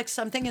a deluxe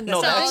something in the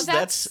No, side?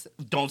 that's.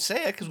 Don't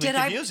say it because we Did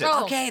could I? use it.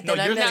 Oh. Okay, No,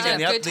 then you're I'm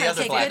thinking Good the times,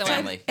 other okay, Black good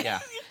family. Yeah.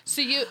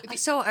 So you.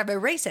 So I'm a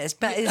racist,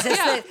 but is this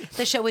Yeah.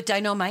 the show with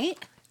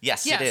Dynamite?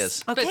 Yes, Yes. it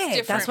is. But it's Okay,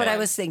 different. that's what I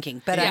was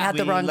thinking, but I Yeah. had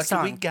the wrong Lucky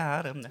song. We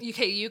got him.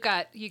 Okay, you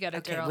got it,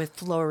 Okay, Daryl. with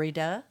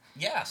Florida.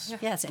 Yes.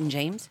 Yes, and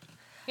James.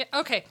 Yeah,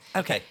 okay.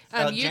 Okay.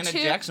 You Janet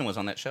two- Jackson was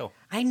on that show.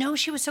 I know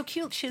she was so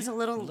cute. She was a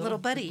little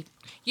buddy.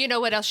 You know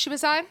what else she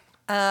was on?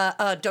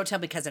 Don't tell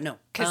me because I know.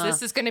 Because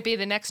this is going to be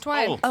the next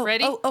one. Oh.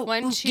 Ready? oh,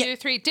 One, ooh, two, yeah.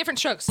 three. Different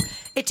strokes.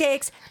 It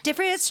takes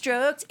different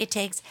strokes. It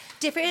takes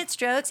different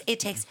strokes. It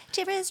takes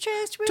different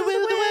strokes to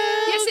rule the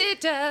world. Yes,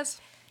 it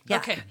does. Yeah.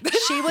 Okay.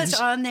 She was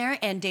on there,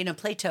 and Dana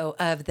Plato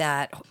of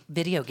that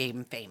video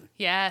game fame.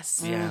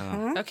 Yes.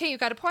 Yeah. Okay, you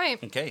got a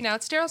point. Okay. Now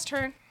it's Daryl's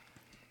turn.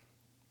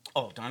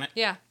 Oh, darn it.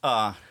 Yeah.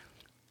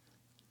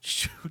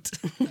 Shoot.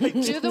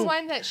 Do the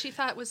one that she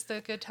thought was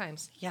the good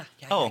times. Yeah.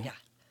 Oh. Yeah.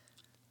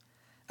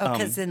 Oh,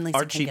 because then Lisa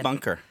Archie can get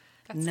Bunker.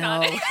 That's No.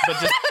 not it. But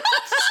just,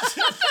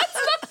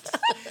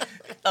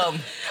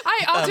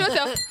 I'll do it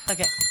though.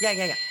 Okay.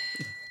 Yeah.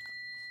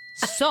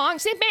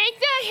 Songs that make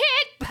the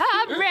hit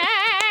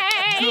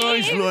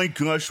parade.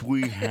 like us,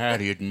 we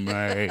had it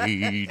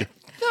made.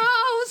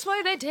 Those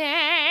were the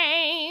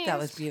days. That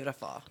was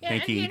beautiful.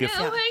 Thank you, You know Edith.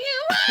 where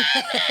you were.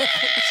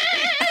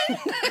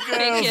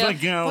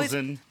 Thank you. girls Boys-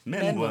 and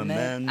men men were were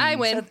men. I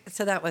win.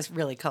 So that was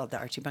really called the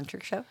Archie Bunker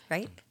Show,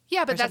 right?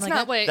 Yeah, but Or that's something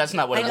not like what. That's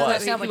not what I it know was.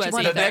 that's not what you He wanted.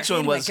 wasn't The next one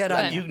Anyway, was. good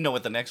on You know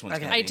what the next one's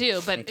Okay. going I to be.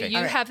 do, but Okay. you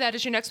All right. have that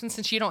as your next one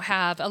since you don't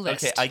have a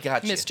list. Okay, I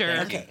got you. Mister.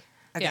 Thank you. Okay.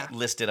 Yeah.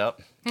 List it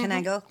up. Can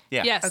I go?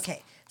 Yeah. Yes.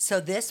 Okay. So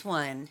this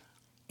one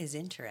is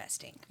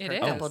interesting It for is.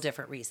 a couple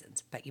different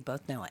reasons, but you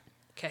both know it.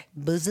 Okay.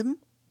 Bosom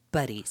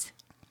Buddies.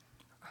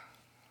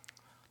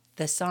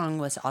 The song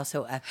was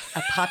also a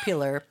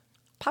popular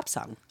pop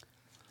song.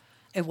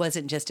 It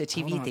wasn't just a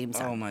TV theme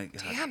song. Oh my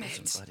God. Damn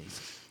Bosom it.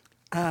 buddies.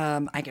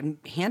 I can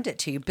hand it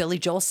to you. Billy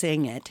Joel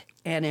sang it,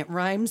 and it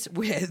rhymes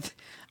with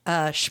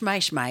Schmei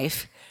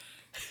Schmeif.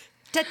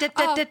 Da, da,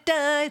 da, da,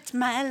 da, it's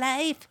my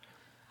life.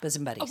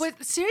 Bosom Buddies. Wait,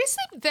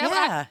 seriously?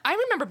 Yeah. I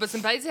remember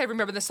Bosom Buddies. I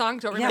remember the song.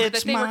 Don't remember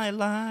It's that they my were.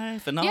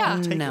 life, and Yeah.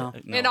 I'll take No.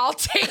 it. And I'll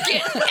take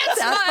it. It's That's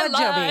my Bon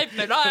Jovi. life,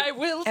 and I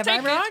will Am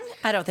take I wrong? it.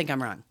 I don't think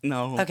I'm wrong.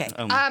 No. Okay.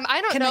 I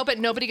don't Can know, I- but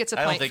nobody gets a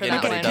I don't point think for that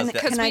anybody one. does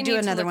that. Can I we do need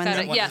to another look one that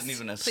then? up. That Yes, wasn't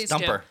even a please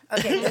stumper.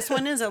 Okay, this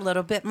one is a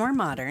little bit more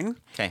modern.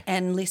 Okay.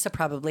 And Lisa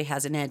probably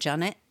has an edge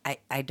on it.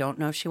 I don't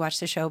know if she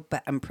watched the show,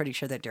 but I'm pretty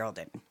sure that Daryl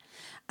didn't.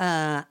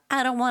 I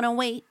don't want to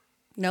wait.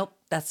 Nope,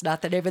 that's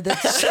not the name of the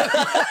show.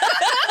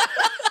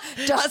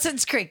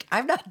 Dawson's Creek.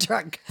 I'm not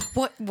drunk.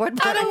 What? I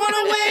don't want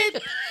to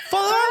wait for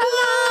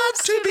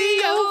love to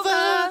be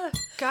over.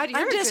 God, you're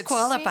I'm a good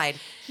disqualified.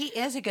 He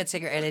is a good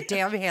singer and a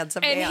damn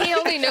handsome singer. And man. he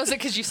only knows it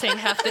because you sang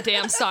half the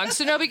damn song,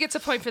 so nobody gets a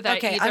point for that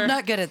Okay, either. I'm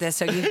not good at this,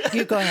 so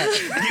you go ahead.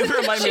 You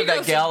remind me of that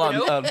goes, gal on,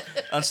 "Nope."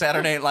 on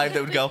Saturday Night Live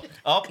that would go,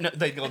 oh, no,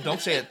 they'd go, don't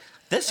say it.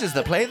 This is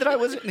the play that I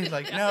was in. And he's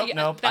like, nope, Yeah,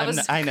 nope. that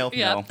was- I know,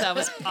 Yeah, no. that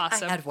was I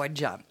awesome. had one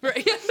job.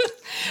 Right.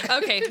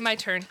 Okay, my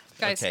turn,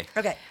 guys. Okay.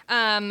 Okay.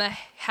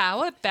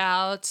 How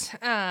about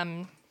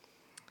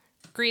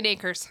Green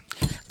Acres?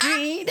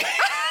 Green.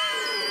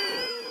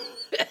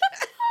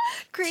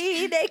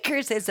 Green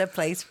Acres is a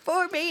place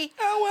for me.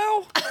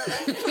 Oh, well.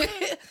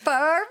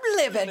 Farm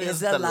living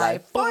is the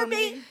life for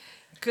me.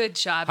 Good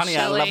job, Honey,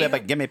 Shelley. I love it,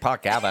 but give me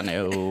Park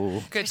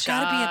Avenue. Good There's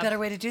job. got to be a better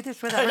way to do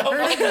this without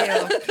hurting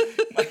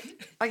you.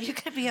 Are you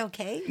going to be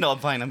okay? No, I'm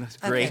fine. I'm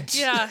great.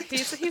 Yeah,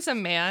 he's a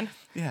man.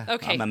 Yeah.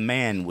 Okay. I'm a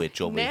man witch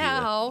over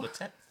Now- here. What's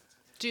that?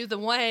 Do the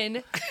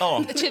one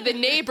Oh, to the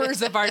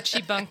neighbors of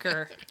Archie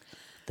Bunker.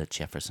 the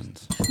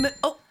Jeffersons.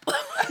 Oh,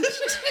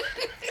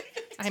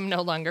 I'm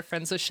no longer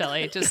friends with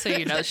Shelly, just so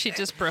you know. She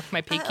just broke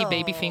my pinky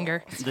baby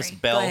finger. This Go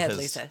bell ahead, has.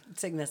 Lisa.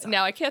 Sing this song.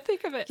 Now I can't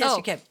think of it. Yes, oh,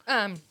 you can.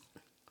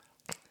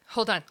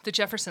 Hold on. The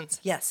Jeffersons.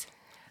 Yes.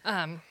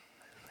 I'm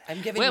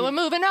giving Well, you... we're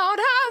moving on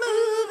up.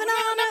 Moving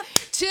on up.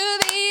 To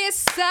the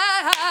east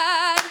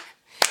side,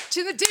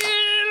 to the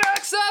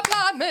deluxe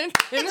apartment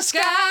in the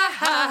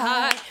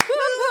sky.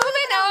 We're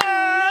moving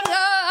on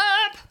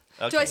up.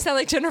 Do I Okay. sound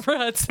like Jennifer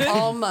Hudson?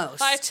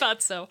 Almost. I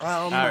thought so.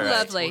 All right.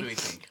 Lovely. What do we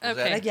think? Was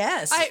Okay. I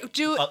guess. I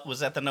do. was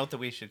that the note that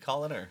we should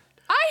call it, or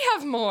I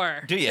have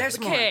more. do you? There's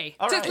more. Okay.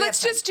 All right.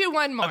 Let's just do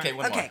one more. Okay.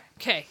 One Okay. more.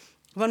 Okay.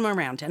 One more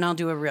round, and I'll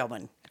do a real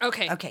one.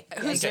 Okay. Okay.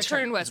 Whose Okay.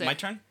 turn was Is it? it my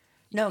turn?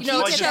 No, No, he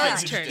it's did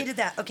Shelley's that. turn. He did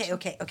that.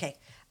 Okay.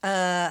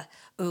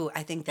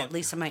 I think that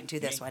Lisa might do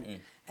this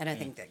one, and I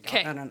think that.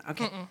 Okay. No.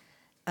 Okay.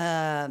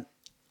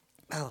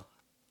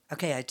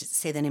 Okay. I just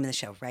say the name of the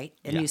show, right?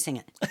 And Yeah. you sing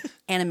it.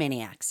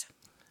 Animaniacs.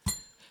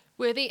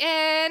 We're the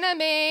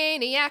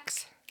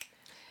Animaniacs.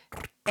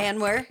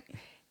 And we're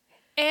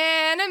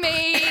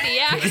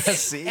Animaniacs.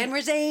 See. and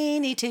we're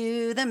zany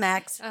to the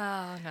max.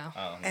 Oh no.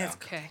 Oh, no. As-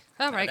 Okay.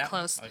 All right. That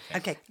one? Close.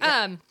 Okay.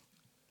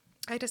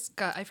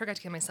 I forgot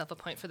to give myself a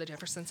point for the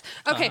Jeffersons.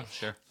 Okay.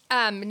 Sure.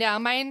 Now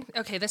mine.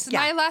 Okay, this is Yeah.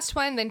 my last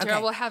one. Then Daryl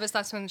Okay. will have his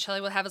last one.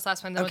 Shelley will have his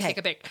last one. Then Okay. we'll take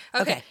a break.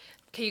 Okay. Okay.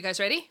 Okay, you guys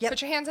ready? Yep.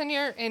 Put your hands on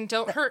your and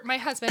don't hurt my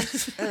husband.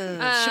 Should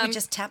we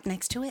just tap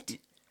next to it?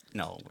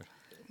 No,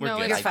 we're No,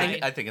 good. it's I fine.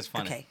 think, I think it's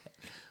funny. Okay.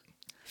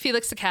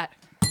 Felix the cat.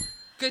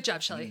 Good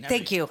job, Shelley.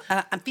 Thank you.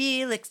 I'm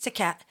Felix the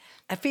cat.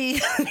 I feel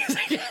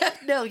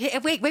no. Yeah,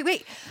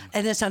 wait.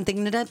 And then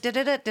something and I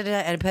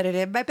put it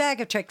in my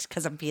bag of tricks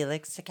because I'm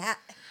Felix the cat.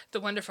 The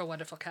wonderful,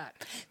 wonderful cat.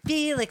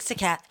 Felix the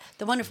cat,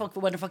 the wonderful,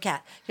 wonderful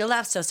cat. You'll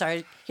laugh so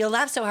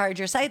hard,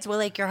 your sides will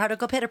ache, your heart will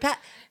go pitter pat.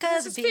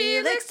 Cause This is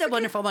Felix, Felix the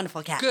wonderful,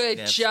 wonderful cat. Good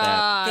That's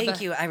job. Thank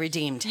you. I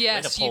redeemed. Way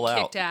Yes, to you pull out.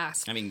 kicked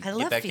ass. I mean, I get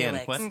love back Felix.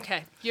 in. What?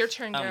 Okay, your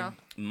turn, Daryl.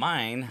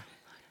 Mine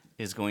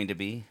is going to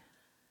be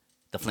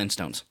the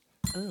Flintstones.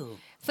 Ooh.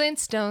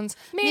 Flintstones,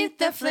 meet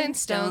the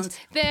Flintstones.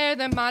 They're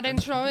the modern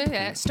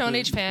Stone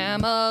Age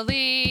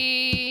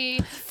family.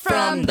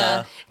 From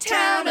the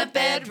town of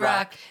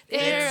Bedrock,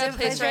 they're a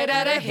place right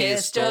out of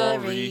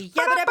history.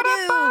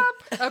 Yabba-dabba-doo.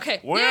 Okay.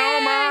 Yay!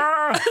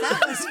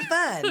 That was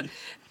fun.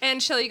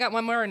 And Shelley, you got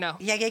one more or no?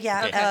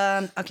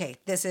 Yeah. Okay.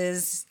 This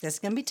is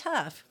gonna be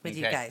tough with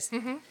you Okay. guys.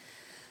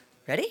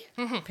 Ready?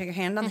 Put your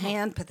hand on the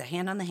hand. Put the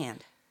hand on the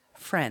hand.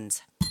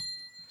 Friends.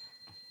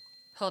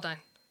 Hold on.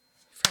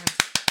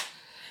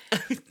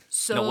 Friends.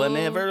 So, No one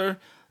ever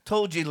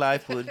told you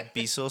life would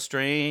be so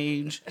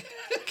strange.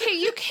 Okay,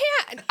 you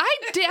can't. I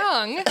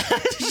dung.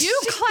 You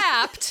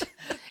clapped.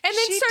 And then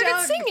She started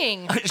dunged.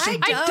 singing. She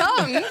I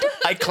dunged.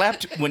 I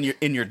clapped when you're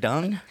in your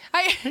dung.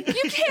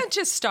 You can't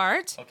just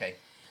start. Okay.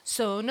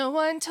 So no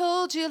one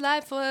told you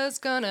life was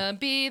gonna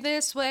be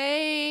this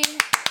way.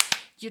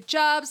 Your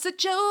job's a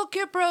joke,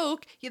 you're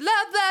broke. Your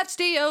love life's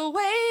the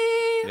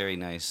away. Very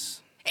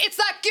nice. It's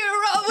like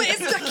you're always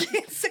stuck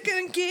in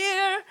second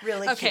gear.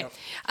 Really Okay. cute.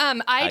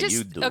 I How just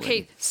you doing?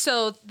 okay.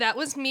 So that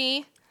was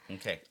me.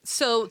 Okay.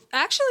 So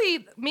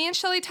actually, me and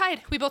Shelley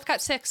tied. We both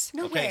got 6.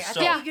 No Okay, way. I so-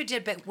 thought Yeah. you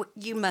did, but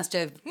you must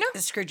have No.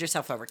 screwed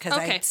yourself over because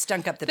Okay. I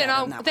stunk up the then bed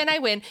I'll on that then one. I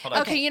win. Hold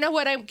on. Okay, you know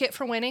what I get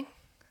for winning?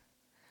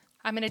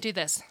 I'm gonna do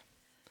this.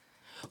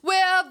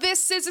 Well,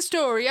 this is a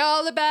story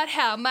all about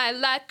how my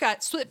life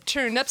got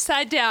turned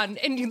upside down.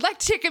 And you'd like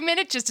to take a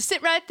minute just to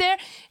sit right there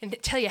and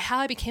tell you how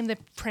I became the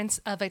prince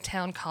of a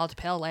town called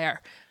Bel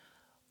Air.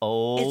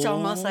 Oh. It's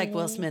almost like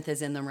Will Smith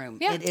is in the room.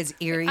 Yeah. It is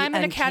eerie. I'm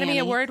an Academy uncanny.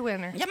 Award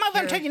winner. Yeah,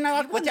 mother, taking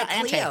out with Won the your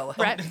auntie. Cleo.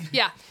 Right?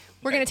 Yeah.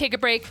 We're going to take a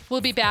break. We'll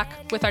be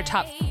back with our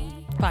top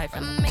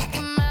 5.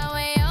 Making my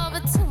way over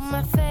to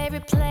my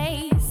favorite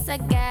place. I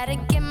gotta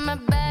get my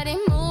body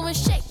moving,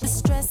 shake the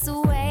stress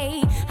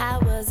away. I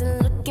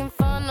wasn't looking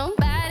for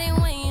nobody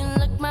when you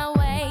look my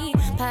way.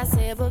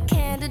 Possible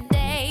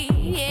candidate,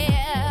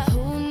 yeah.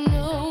 Who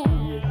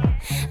knew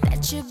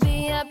that you'd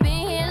be up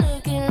in here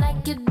looking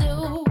like you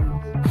do?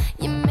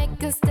 You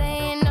make us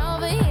staying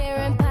over here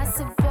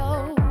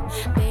impossible.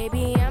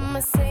 Baby,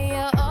 I'ma say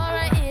your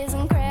aura is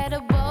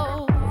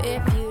incredible.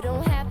 If you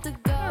don't have to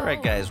go. All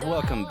right, guys,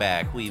 welcome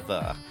back. We've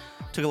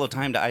took a little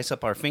time to ice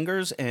up our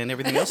fingers and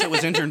everything else that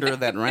was injured during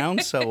that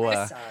round. So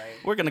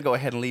we're going to go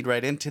ahead and lead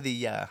right into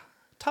the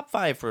top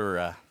 5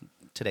 for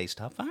today's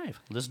top 5.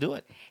 Let's do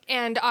it.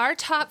 And our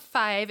top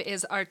 5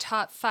 is our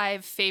top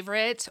 5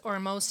 favorite or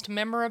most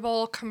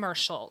memorable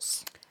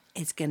commercials.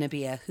 It's going to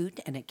be a hoot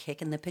and a kick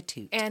in the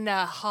patoot. And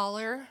a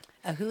holler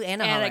A hoot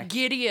and a and holler. a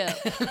giddy up.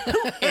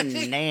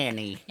 And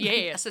nanny.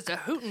 Yes, it's a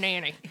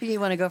hootenanny. You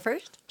want to go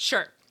first?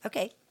 Sure.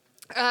 Okay.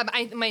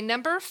 My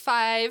number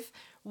 5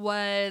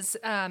 was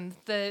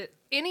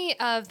any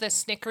of the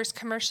Snickers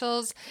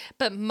commercials,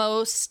 but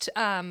most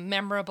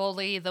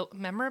memorably,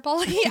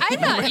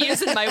 I'm not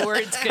using my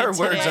words good Our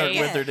words today. aren't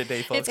with her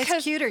today, folks.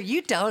 It's cuter.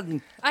 You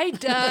done. I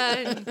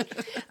done.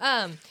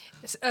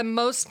 The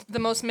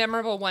most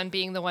memorable one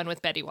being the one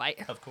with Betty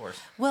White. Of course.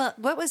 Well,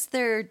 what was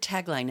their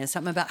tagline? Is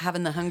something about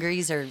having the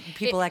hungries or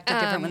people acted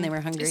different when they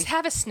were hungry? Just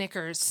have a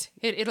Snickers.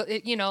 It'll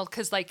you know,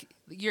 because like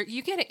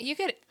you get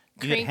it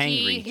You get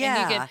cranky hangry. and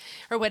Yeah. you get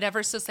or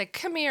whatever. So it's like,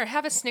 come here,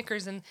 have a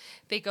Snickers, and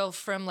they go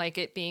from like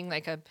it being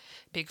like a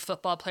big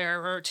football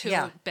player or to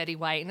Yeah. Betty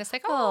White, and it's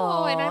like,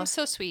 oh, and Aw. I'm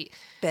so sweet.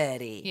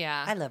 Betty.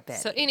 Yeah, I love Betty.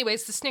 So,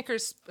 anyways, the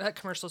Snickers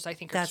commercials I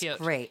think are That's cute.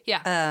 great.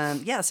 Yeah.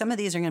 Yeah, some of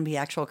these are going to be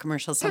actual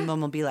commercials. Some of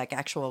them will be like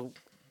actual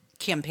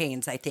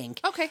campaigns, I think.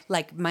 Okay.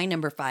 Like my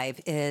number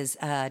 5 is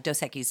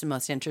Dos Equis, the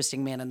most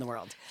interesting man in the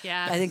world.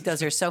 Yeah. I think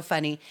those are so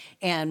funny.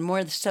 And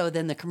more so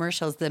than the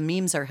commercials, the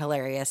memes are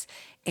hilarious.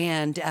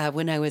 And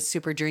when I was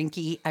super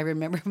drinky, I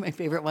remember my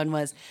favorite one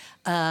was,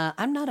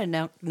 I'm not a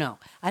no,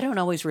 I don't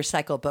always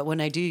recycle, but when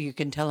I do, you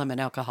can tell I'm an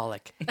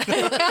alcoholic.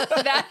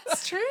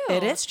 That's true.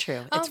 It is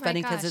true. Oh It's my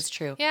funny because gosh. it's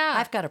true. Yeah.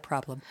 I've got a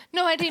problem.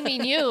 No, I didn't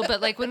mean you,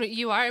 but like when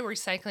you are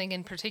recycling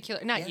in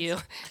particular, not you.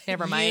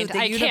 Never mind. the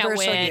I can't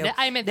universal win. you.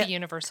 I meant the The-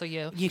 universal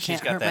you. You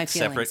She's can't got hurt my that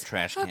separate feelings.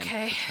 trash can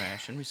Okay. for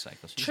trash and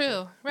recycle. She's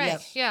True. Right.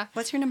 Yep. Yeah.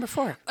 What's your number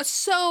 4?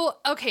 So,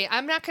 okay,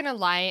 I'm not going to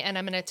lie and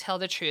I'm going to tell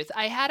the truth.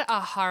 I had a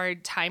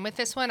hard time with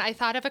this one. I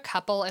thought of a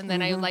couple and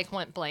then I like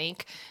went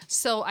blank.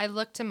 So I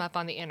looked them up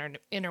on the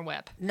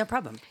interweb. No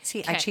problem.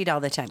 See, I Okay. cheat all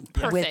the time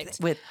Perfect.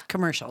 with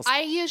commercials.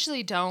 I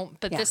usually don't,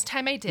 but Yeah. this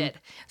time I did.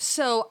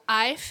 So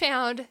I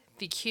found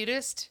the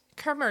cutest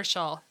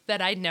commercial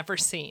that I'd never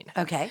seen.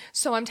 Okay.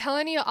 So I'm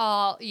telling you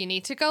all, you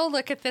need to go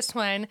look at this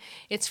one.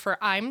 It's for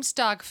Iams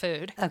Dog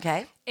Food,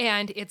 Okay.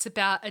 and it's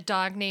about a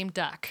dog named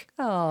Duck.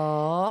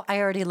 Oh, I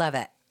already love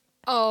it.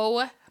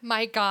 Oh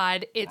my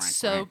God, it's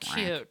so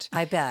cute.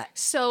 I bet.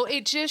 So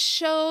it just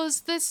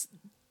shows this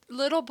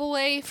little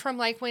boy from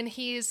like when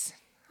he's,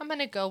 I'm going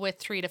to go with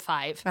 3 to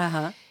 5.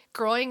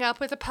 Growing up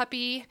with a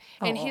puppy,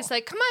 and he's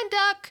like, "Come on,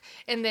 duck!"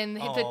 And then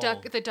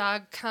the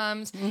dog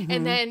comes,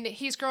 and then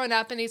he's growing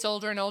up, and he's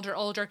older and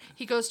older.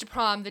 He goes to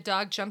prom. The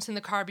dog jumps in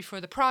the car before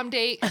the prom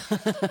date.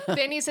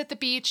 Then he's at the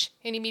beach,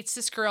 and he meets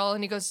this girl,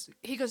 and he goes,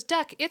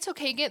 "Duck, it's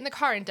okay, get in the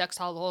car." And Duck's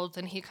all old,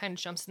 and he kind of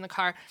jumps in the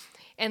car,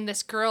 and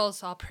this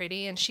girl's all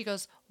pretty, and she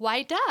goes,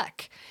 "Why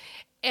Duck?"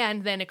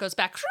 And then it goes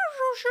back.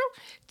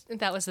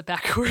 That was the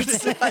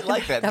backwards. I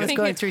like that. That was Good.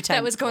 going through time.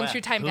 That was going Wow.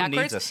 through time Who backwards.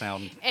 needs a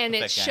sound and it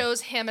effect guy?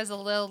 shows him as a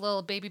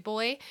little baby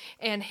boy,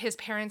 and his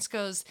parents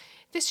goes,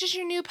 "This is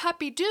your new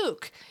puppy,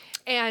 Duke,"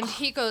 and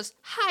he goes,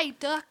 "Hi,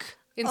 Duck."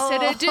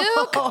 Instead of Duke.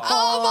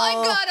 Oh my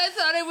God, I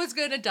thought I was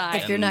gonna die.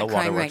 If you're And not the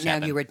crying right waterworks now,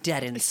 happen. you were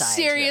dead inside.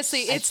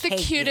 Seriously, I it's the hate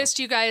you. cutest,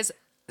 you guys.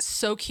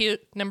 So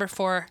cute. Number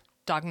 4,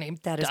 dog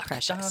named That is Duck.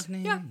 precious. Dog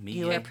name, Yeah. me.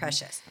 You are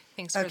precious.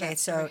 Thanks for Okay, that.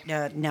 so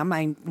now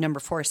my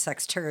number 4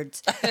 sucks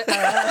turds.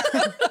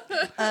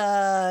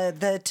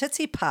 The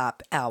Tootsie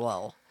Pop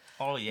Owl.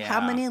 Oh yeah.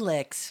 How many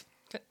licks?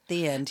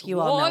 The end. You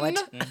all know 1,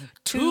 it.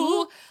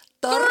 2,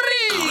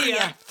 3.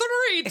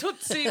 3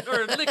 Tootsie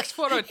or licks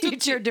for a You Tootsie.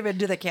 turned him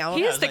into the count.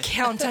 He is the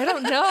count. I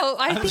don't know.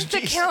 I think the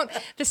jeez. count,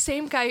 the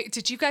same guy.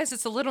 Did you guys?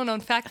 It's a little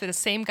known fact that the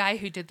same guy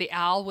who did the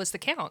owl was the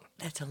count.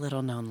 That's a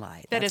little known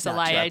lie. That That's is a not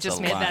lie. true. I That's just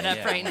a made lie, that up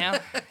yeah. right now.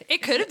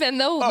 It could have been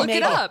though. Look maybe.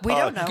 it up. We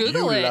don't know.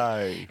 Google You it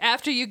lie.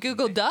 after you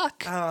Google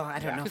duck. Oh, I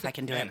don't know if I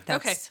can do it.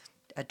 That's Okay.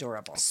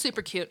 adorable.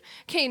 Super cute.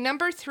 Okay,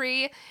 number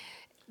 3.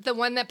 The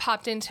one that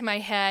popped into my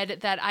head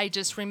that I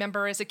just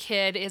remember as a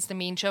kid is the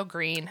Mean Joe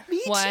Green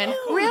one. too.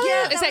 Really?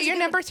 Yeah, is was that a your good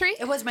number one. 3?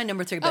 It was my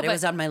number 3, but it but-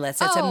 was on my list.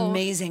 It's an Oh,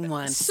 amazing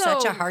one. so-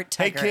 Such a heart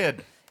Hey tugger.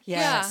 kid.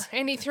 Yes. Yeah,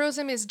 and he throws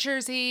him his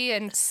jersey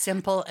and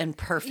Simple and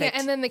perfect. yeah,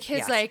 and then the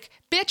kid's Yes. like,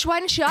 "Bitch, why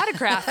didn't you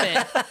autograph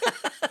it?"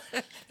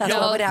 That's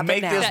what would happen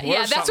make now. this That- yeah,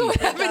 Worth that's something. what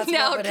happenens That's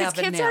now what would because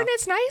happen kids now. aren't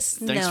as nice.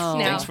 Thanks, No.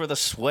 thanks for the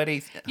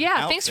sweaty.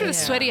 Yeah, thanks for the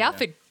outfit. sweaty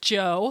outfit,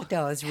 Joe.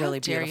 That was really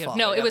How dare you. beautiful.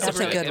 No, it was That's a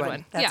really good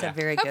one. That's yeah. a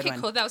very good okay,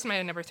 one. cool. That was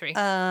my number 3.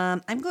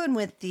 I'm going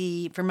with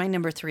for my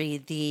number 3,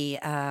 the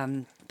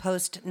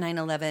post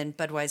 9/11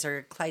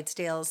 Budweiser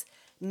Clydesdales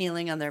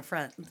kneeling on their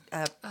front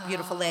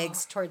beautiful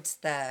legs towards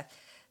the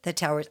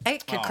towers. I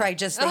could cry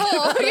just thinking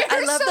Oh, about it. I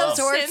you're love so those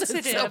horses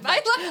sensitive. so much.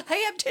 I I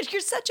am.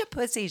 You're such a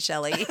pussy,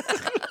 Shelley.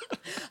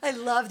 I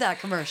love that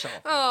commercial.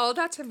 Oh,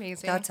 that's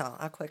amazing. That's all.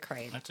 I'll quit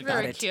crying. That's a about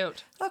very it.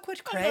 cute. I'll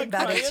quit crying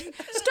about it.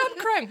 Stop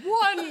crying.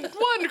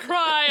 One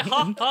cry.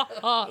 Ha ha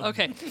ha.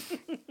 Okay.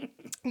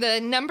 The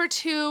number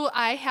 2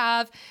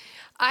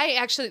 I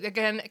actually,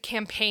 again,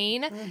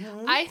 campaign.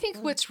 I think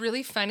what's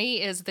really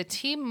funny is the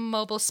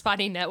T-Mobile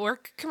Spotty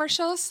Network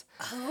commercials.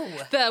 Oh.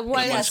 The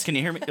one. Once, can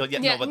you hear me? Oh,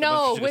 Yeah, but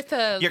no, she with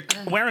goes, the-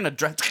 You're wearing a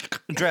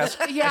dress.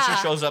 Yeah. And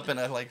she shows up in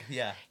a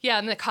yeah. Yeah,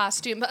 and the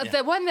costume. But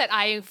the one that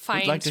I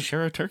find I'd like to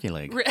share a turkey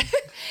leg.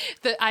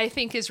 that I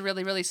think is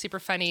really, really super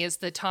funny is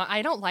the Tom.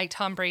 I don't like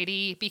Tom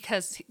Brady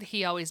because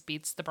he always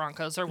beats the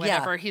Broncos or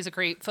whatever. He's a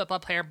great football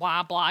player,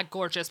 blah, blah,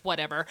 gorgeous,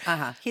 whatever.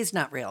 He's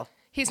not real.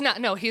 He's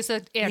not. No, he's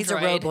an android. He's a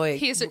roboy.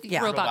 He's a Yeah.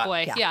 robot Robot.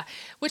 boy. Yeah. Yeah.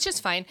 Which is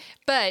fine.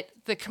 But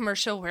the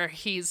commercial where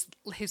he's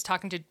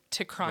talking to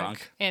Krunk, Gronk.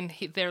 and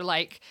they're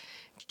like,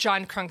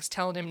 John Crunk's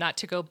telling him not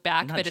to go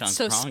back, Not but John it's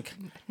so Kronk.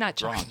 Not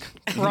John.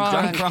 Gronk.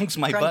 John Kronk's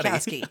my buddy.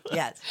 Gronkowski.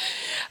 Yes.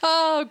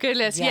 Oh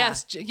goodness. Yeah.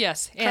 Yes.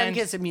 Yes. Crunk And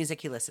is the music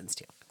he listens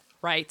to.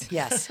 right.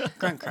 Yes.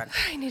 Crunk.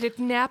 I need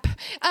a nap.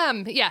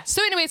 Yeah.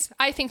 So, anyways,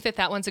 I think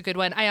that one's a good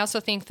one. I also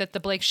think that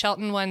the Blake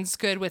Shelton one's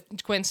good with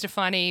Gwen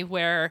Stefani,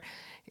 where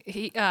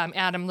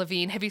Adam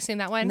Levine. Have you seen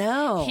that one?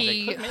 No.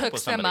 He They hooked me up with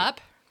hooks them somebody.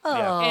 up.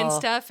 And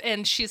stuff,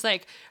 and she's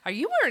like, "Are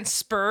you wearing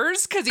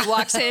spurs?" Because he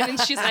walks in, and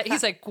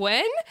he's like,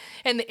 "Gwen,"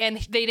 and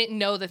they didn't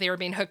know that they were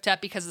being hooked up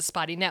because of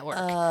Spotty Network.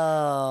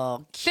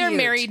 Oh, cute. They're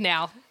married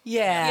now.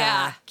 Yeah.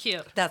 Yeah,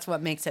 cute. That's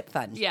what makes it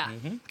fun. Yeah.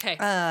 Mm-hmm. Okay.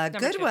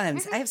 Good 2.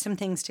 ones. I have some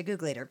things to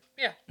Google later.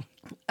 Yeah.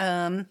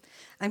 I'm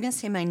going to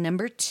say my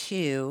number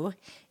 2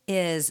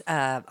 is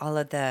all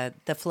of the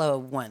Flow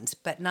ones,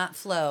 but not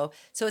Flow.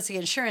 So it's the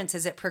insurance.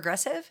 Is it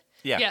Progressive?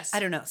 Yeah. Yes.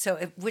 I don't know.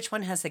 So which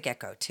one has the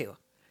gecko too?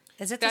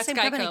 Is it the That's same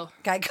Geico. company?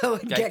 Geico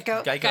and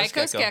Gecko?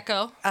 Geico's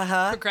Gecko.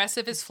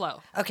 Progressive is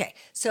Flow. Okay.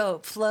 So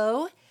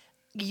Flow,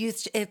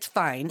 it's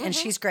fine and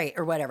she's great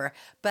or whatever.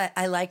 But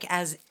I like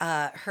as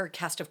her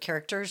cast of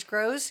characters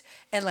grows,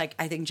 and like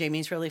I think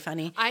Jamie's really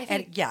funny. I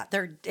think- and yeah,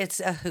 it's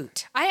a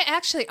hoot. I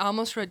actually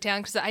almost wrote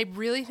down because I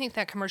really think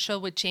that commercial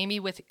with Jamie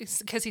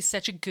because he's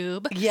such a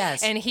goob.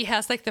 Yes. And he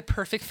has like the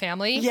perfect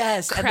family.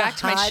 Yes, and the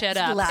Cracked my hot shit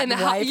up. Latin and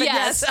the wife, and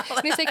yes. yes.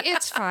 And he's like,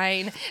 it's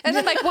fine. And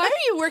I'm like, why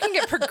are you working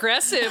at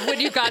Progressive when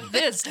you got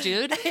this,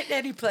 dude?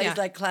 And he plays Yeah.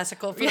 like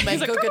classical He's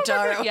flamenco like,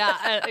 guitar. Yeah,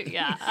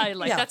 I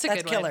like Yeah, that's a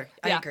that's good killer.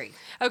 one. I agree.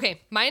 Okay,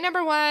 my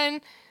number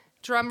 1,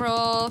 drum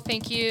roll.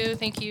 Thank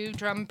you,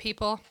 drum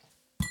people.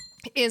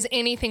 Is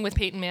anything with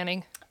Peyton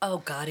Manning. Oh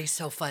God, he's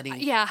so funny.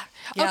 Yeah.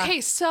 Yeah.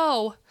 Okay,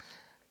 so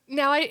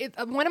now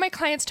one of my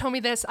clients told me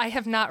this. I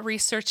have not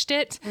researched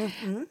it.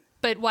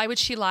 But why would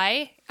she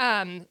lie?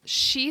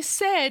 She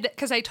said,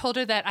 because I told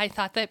her that I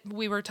thought that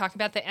we were talking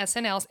about the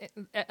SNL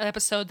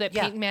episode that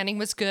Yeah. Peyton Manning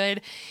was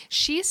good.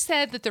 She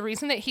said that the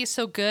reason that he's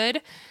so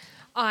good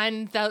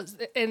on those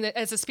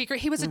as a speaker,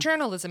 he was a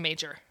journalism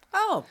major.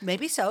 Oh,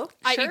 maybe so.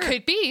 Sure. It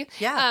could be.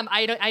 Yeah.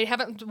 I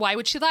haven't. Why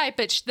would she lie?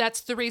 But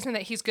that's the reason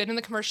that he's good in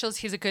the commercials.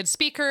 He's a good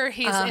speaker.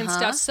 He's and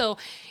stuff. So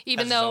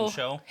even Has his though, own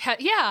show?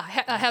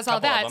 has all Couple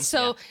of that. them,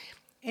 So.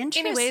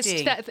 Interesting.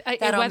 Anyways, That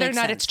all whether or makes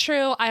not sense. it's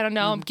true, I don't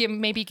know.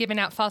 Maybe giving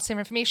out false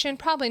information,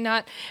 probably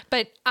not.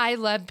 But I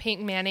love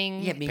Peyton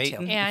Manning. Yeah, me too.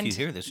 Peyton, And- if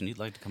you hear this and you'd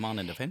like to come on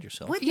and defend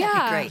yourself, Wouldn't Yeah.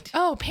 that be great?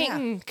 Oh,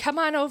 Peyton, come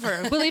on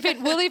over.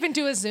 We'll even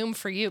do a Zoom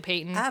for you,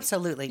 Peyton.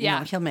 Absolutely. Yeah.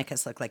 No, he'll make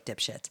us look like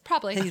dipshits.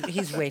 Probably.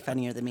 He's way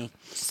funnier than me.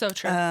 So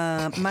true.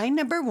 My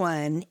number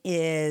 1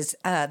 is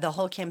the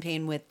whole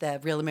campaign with the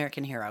Real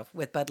American Hero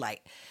with Bud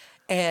Light.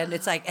 And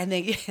it's like, and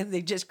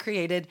they just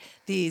created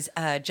these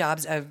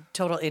jobs of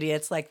total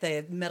idiots, like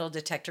the metal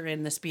detector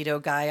and the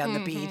Speedo guy on the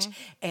beach.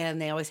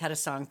 And they always had a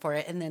song for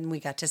it. And then we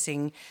got to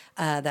sing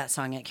that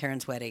song at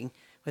Karen's wedding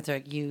with her.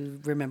 You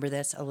remember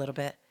this a little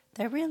bit?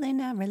 They're really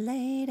not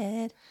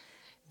related.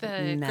 the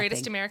nothing.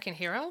 Greatest American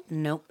Hero.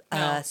 Nope.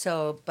 No.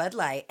 So Bud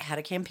Light had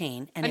a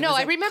campaign, and it No, was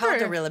I remember.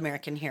 called The Real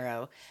American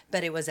Hero,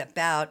 but it was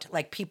about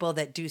like people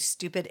that do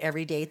stupid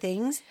everyday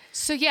things.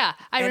 So yeah,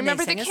 I And they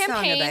remember the sang a song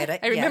campaign. about it,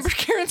 I remember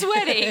yes. Karen's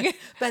wedding.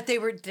 But they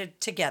were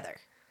together.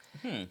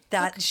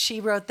 That she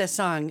wrote the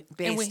song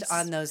And we based s-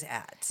 on those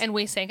ads. And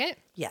we sang it.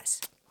 Yes.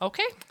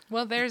 Okay.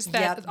 Well, there's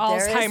that Yep, there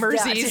is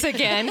Alzheimer's that.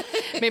 again.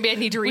 Maybe I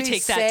need to We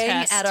retake that sang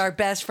test. at our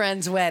best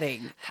friend's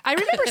wedding. I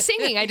remember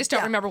singing. I just don't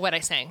Yeah. remember what I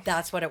sang.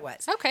 That's what it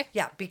was. Okay.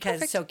 Yeah, because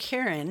Perfect. so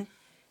Karen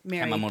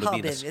married Yamamoto Paul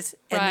Beavis. Beavis,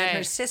 and then her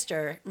Right.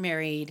 sister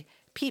married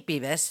Pete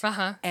Beavis.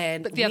 Uh-huh.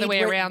 And But the other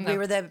way around, We though.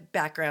 were the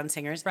background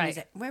singers. And we Right.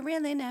 said, we're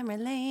really not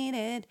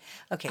related.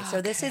 Okay,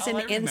 so this is Oh, an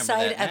I remember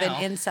inside that of now.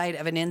 an inside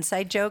of an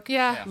inside joke.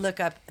 Yeah. Yeah.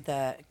 Look up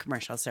the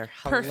commercials. They're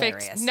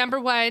Perfect. hilarious. Number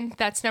one.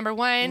 That's number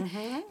one.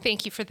 Mm-hmm.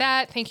 Thank you for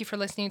that. Thank you for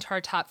listening to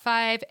our top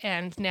 5.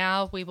 And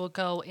now we will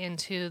go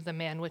into the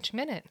Manwich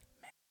Minute.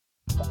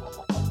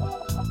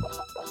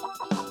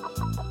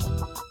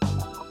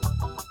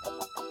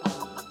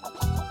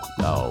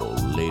 Now,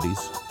 ladies,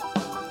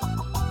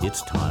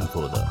 it's time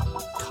for the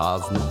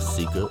Cosmic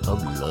Seeker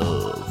of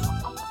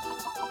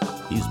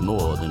Love. He's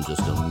more than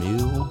just a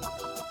meal,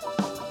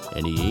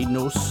 and he ain't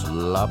no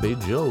sloppy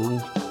Joe.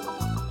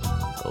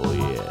 Oh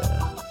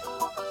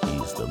yeah,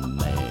 he's the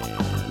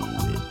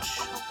man witch.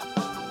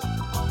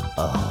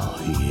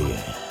 Oh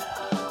yeah.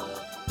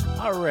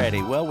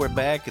 Alrighty, well, we're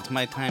back. It's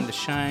my time to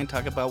shine,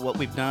 talk about what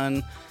we've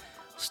done.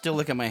 Still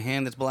look at my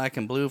hand that's black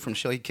and blue from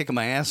Shelly kicking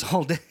my ass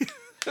all day.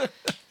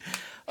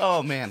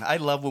 Oh, man, I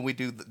love when we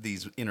do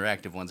these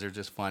interactive ones. They're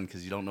just fun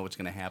because you don't know what's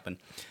going to happen.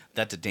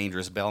 That's a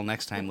dangerous bell.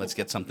 Next time, let's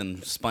get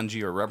something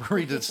spongy or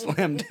rubbery to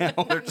slam down.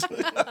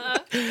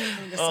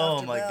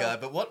 Oh, my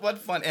God. But what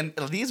fun. And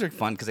these are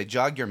fun because they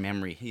jog your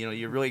memory. You know,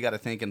 you really got to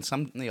think. And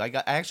I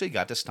actually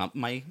got to stump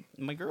my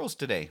girls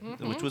today,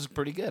 which was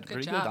pretty good.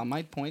 Pretty job. good on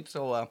my point.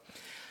 So,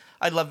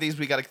 I love these.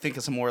 We got to think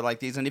of some more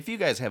like these. And if you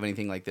guys have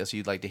anything like this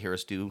you'd like to hear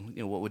us do,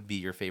 you know, what would be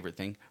your favorite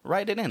thing?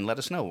 Write it in. Let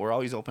us know. We're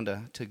always open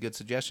to good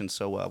suggestions.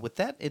 So with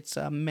that, it's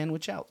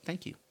Manwich out.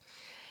 Thank you.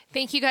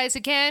 Thank you guys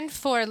again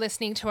for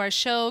listening to our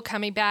show,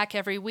 coming back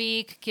every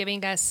week,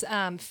 giving us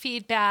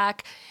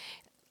feedback,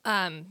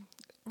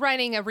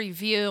 writing a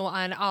review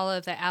on all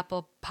of the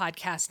Apple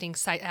podcasting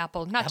site,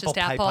 Apple Pie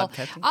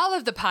podcasting? all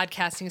of the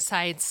podcasting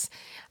sites.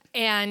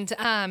 And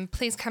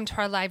please come to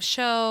our live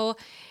show.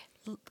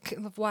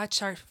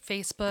 watch our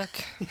Facebook.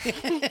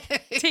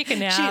 Take a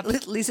nap.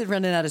 Lisa's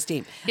running out of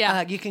steam.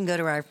 Yeah. You can go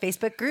to our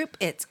Facebook group.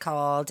 It's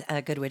called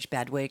Good Witch,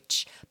 Bad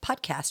Witch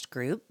Podcast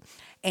Group.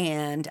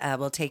 And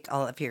we'll take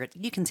all of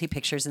you can see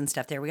pictures and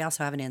stuff there. We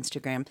also have an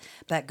Instagram,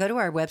 but go to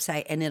our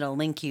website and it'll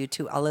link you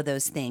to all of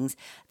those things.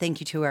 Thank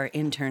you to our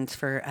interns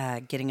for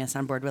getting us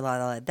on board with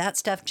all of that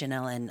stuff.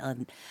 Janelle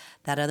and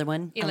that other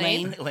one,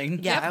 Elaine.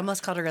 Yeah, Yep. I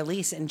almost called her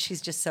Elise, and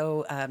she's just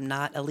so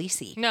not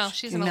Elise. No,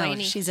 she's an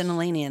Elaine. She's an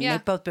Elaine, and Yeah.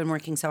 they've both been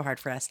working so hard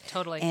for us.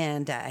 Totally.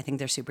 And I think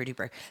they're super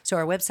duper. So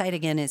our website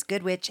again is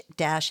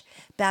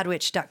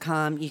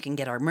goodwitch-badwitch.com. You can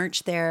get our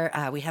merch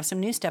there. We have some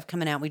new stuff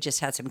coming out. We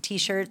just had some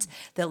T-shirts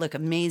that look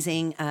amazing.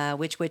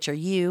 Which witch are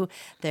you?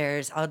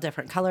 There's all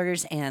different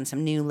colors, and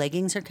some new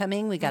leggings are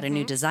coming. We got a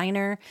new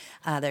designer.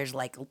 There's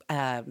like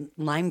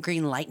lime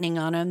green lightning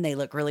on them. They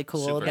look really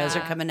cool. Super. Those are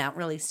Yeah. coming out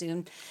really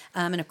soon.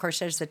 And of course,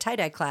 there's the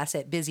tie-dye class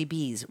at Busy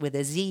Bees with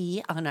a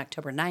Z on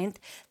October 9th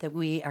that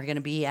we are going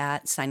to be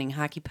at, signing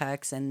hockey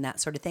pucks and that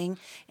sort of thing,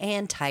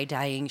 and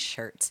tie-dyeing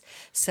shirts.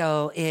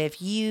 So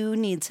if you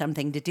need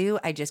something to do,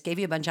 I just gave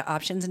you a bunch of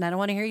options, and I don't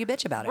want to hear you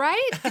bitch about it.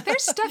 Right?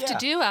 There's stuff to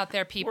do out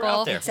there, people. We're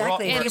out there.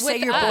 Exactly. We're all- If you say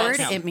with you're us- bored,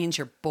 it means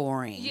you're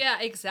boring.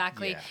 Yeah,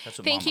 exactly. Yeah, that's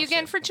what Thank you Mama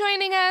again said. for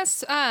joining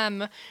us.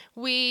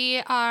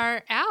 We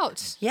are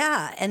out.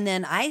 Yeah, and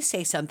then I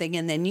say something,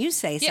 and then you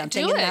say Yeah,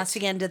 something, do and it. that's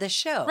the end of the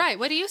show. Right.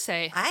 What do you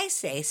say? I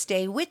say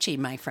stay witchy,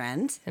 my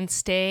friends. And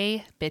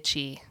stay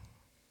bitchy.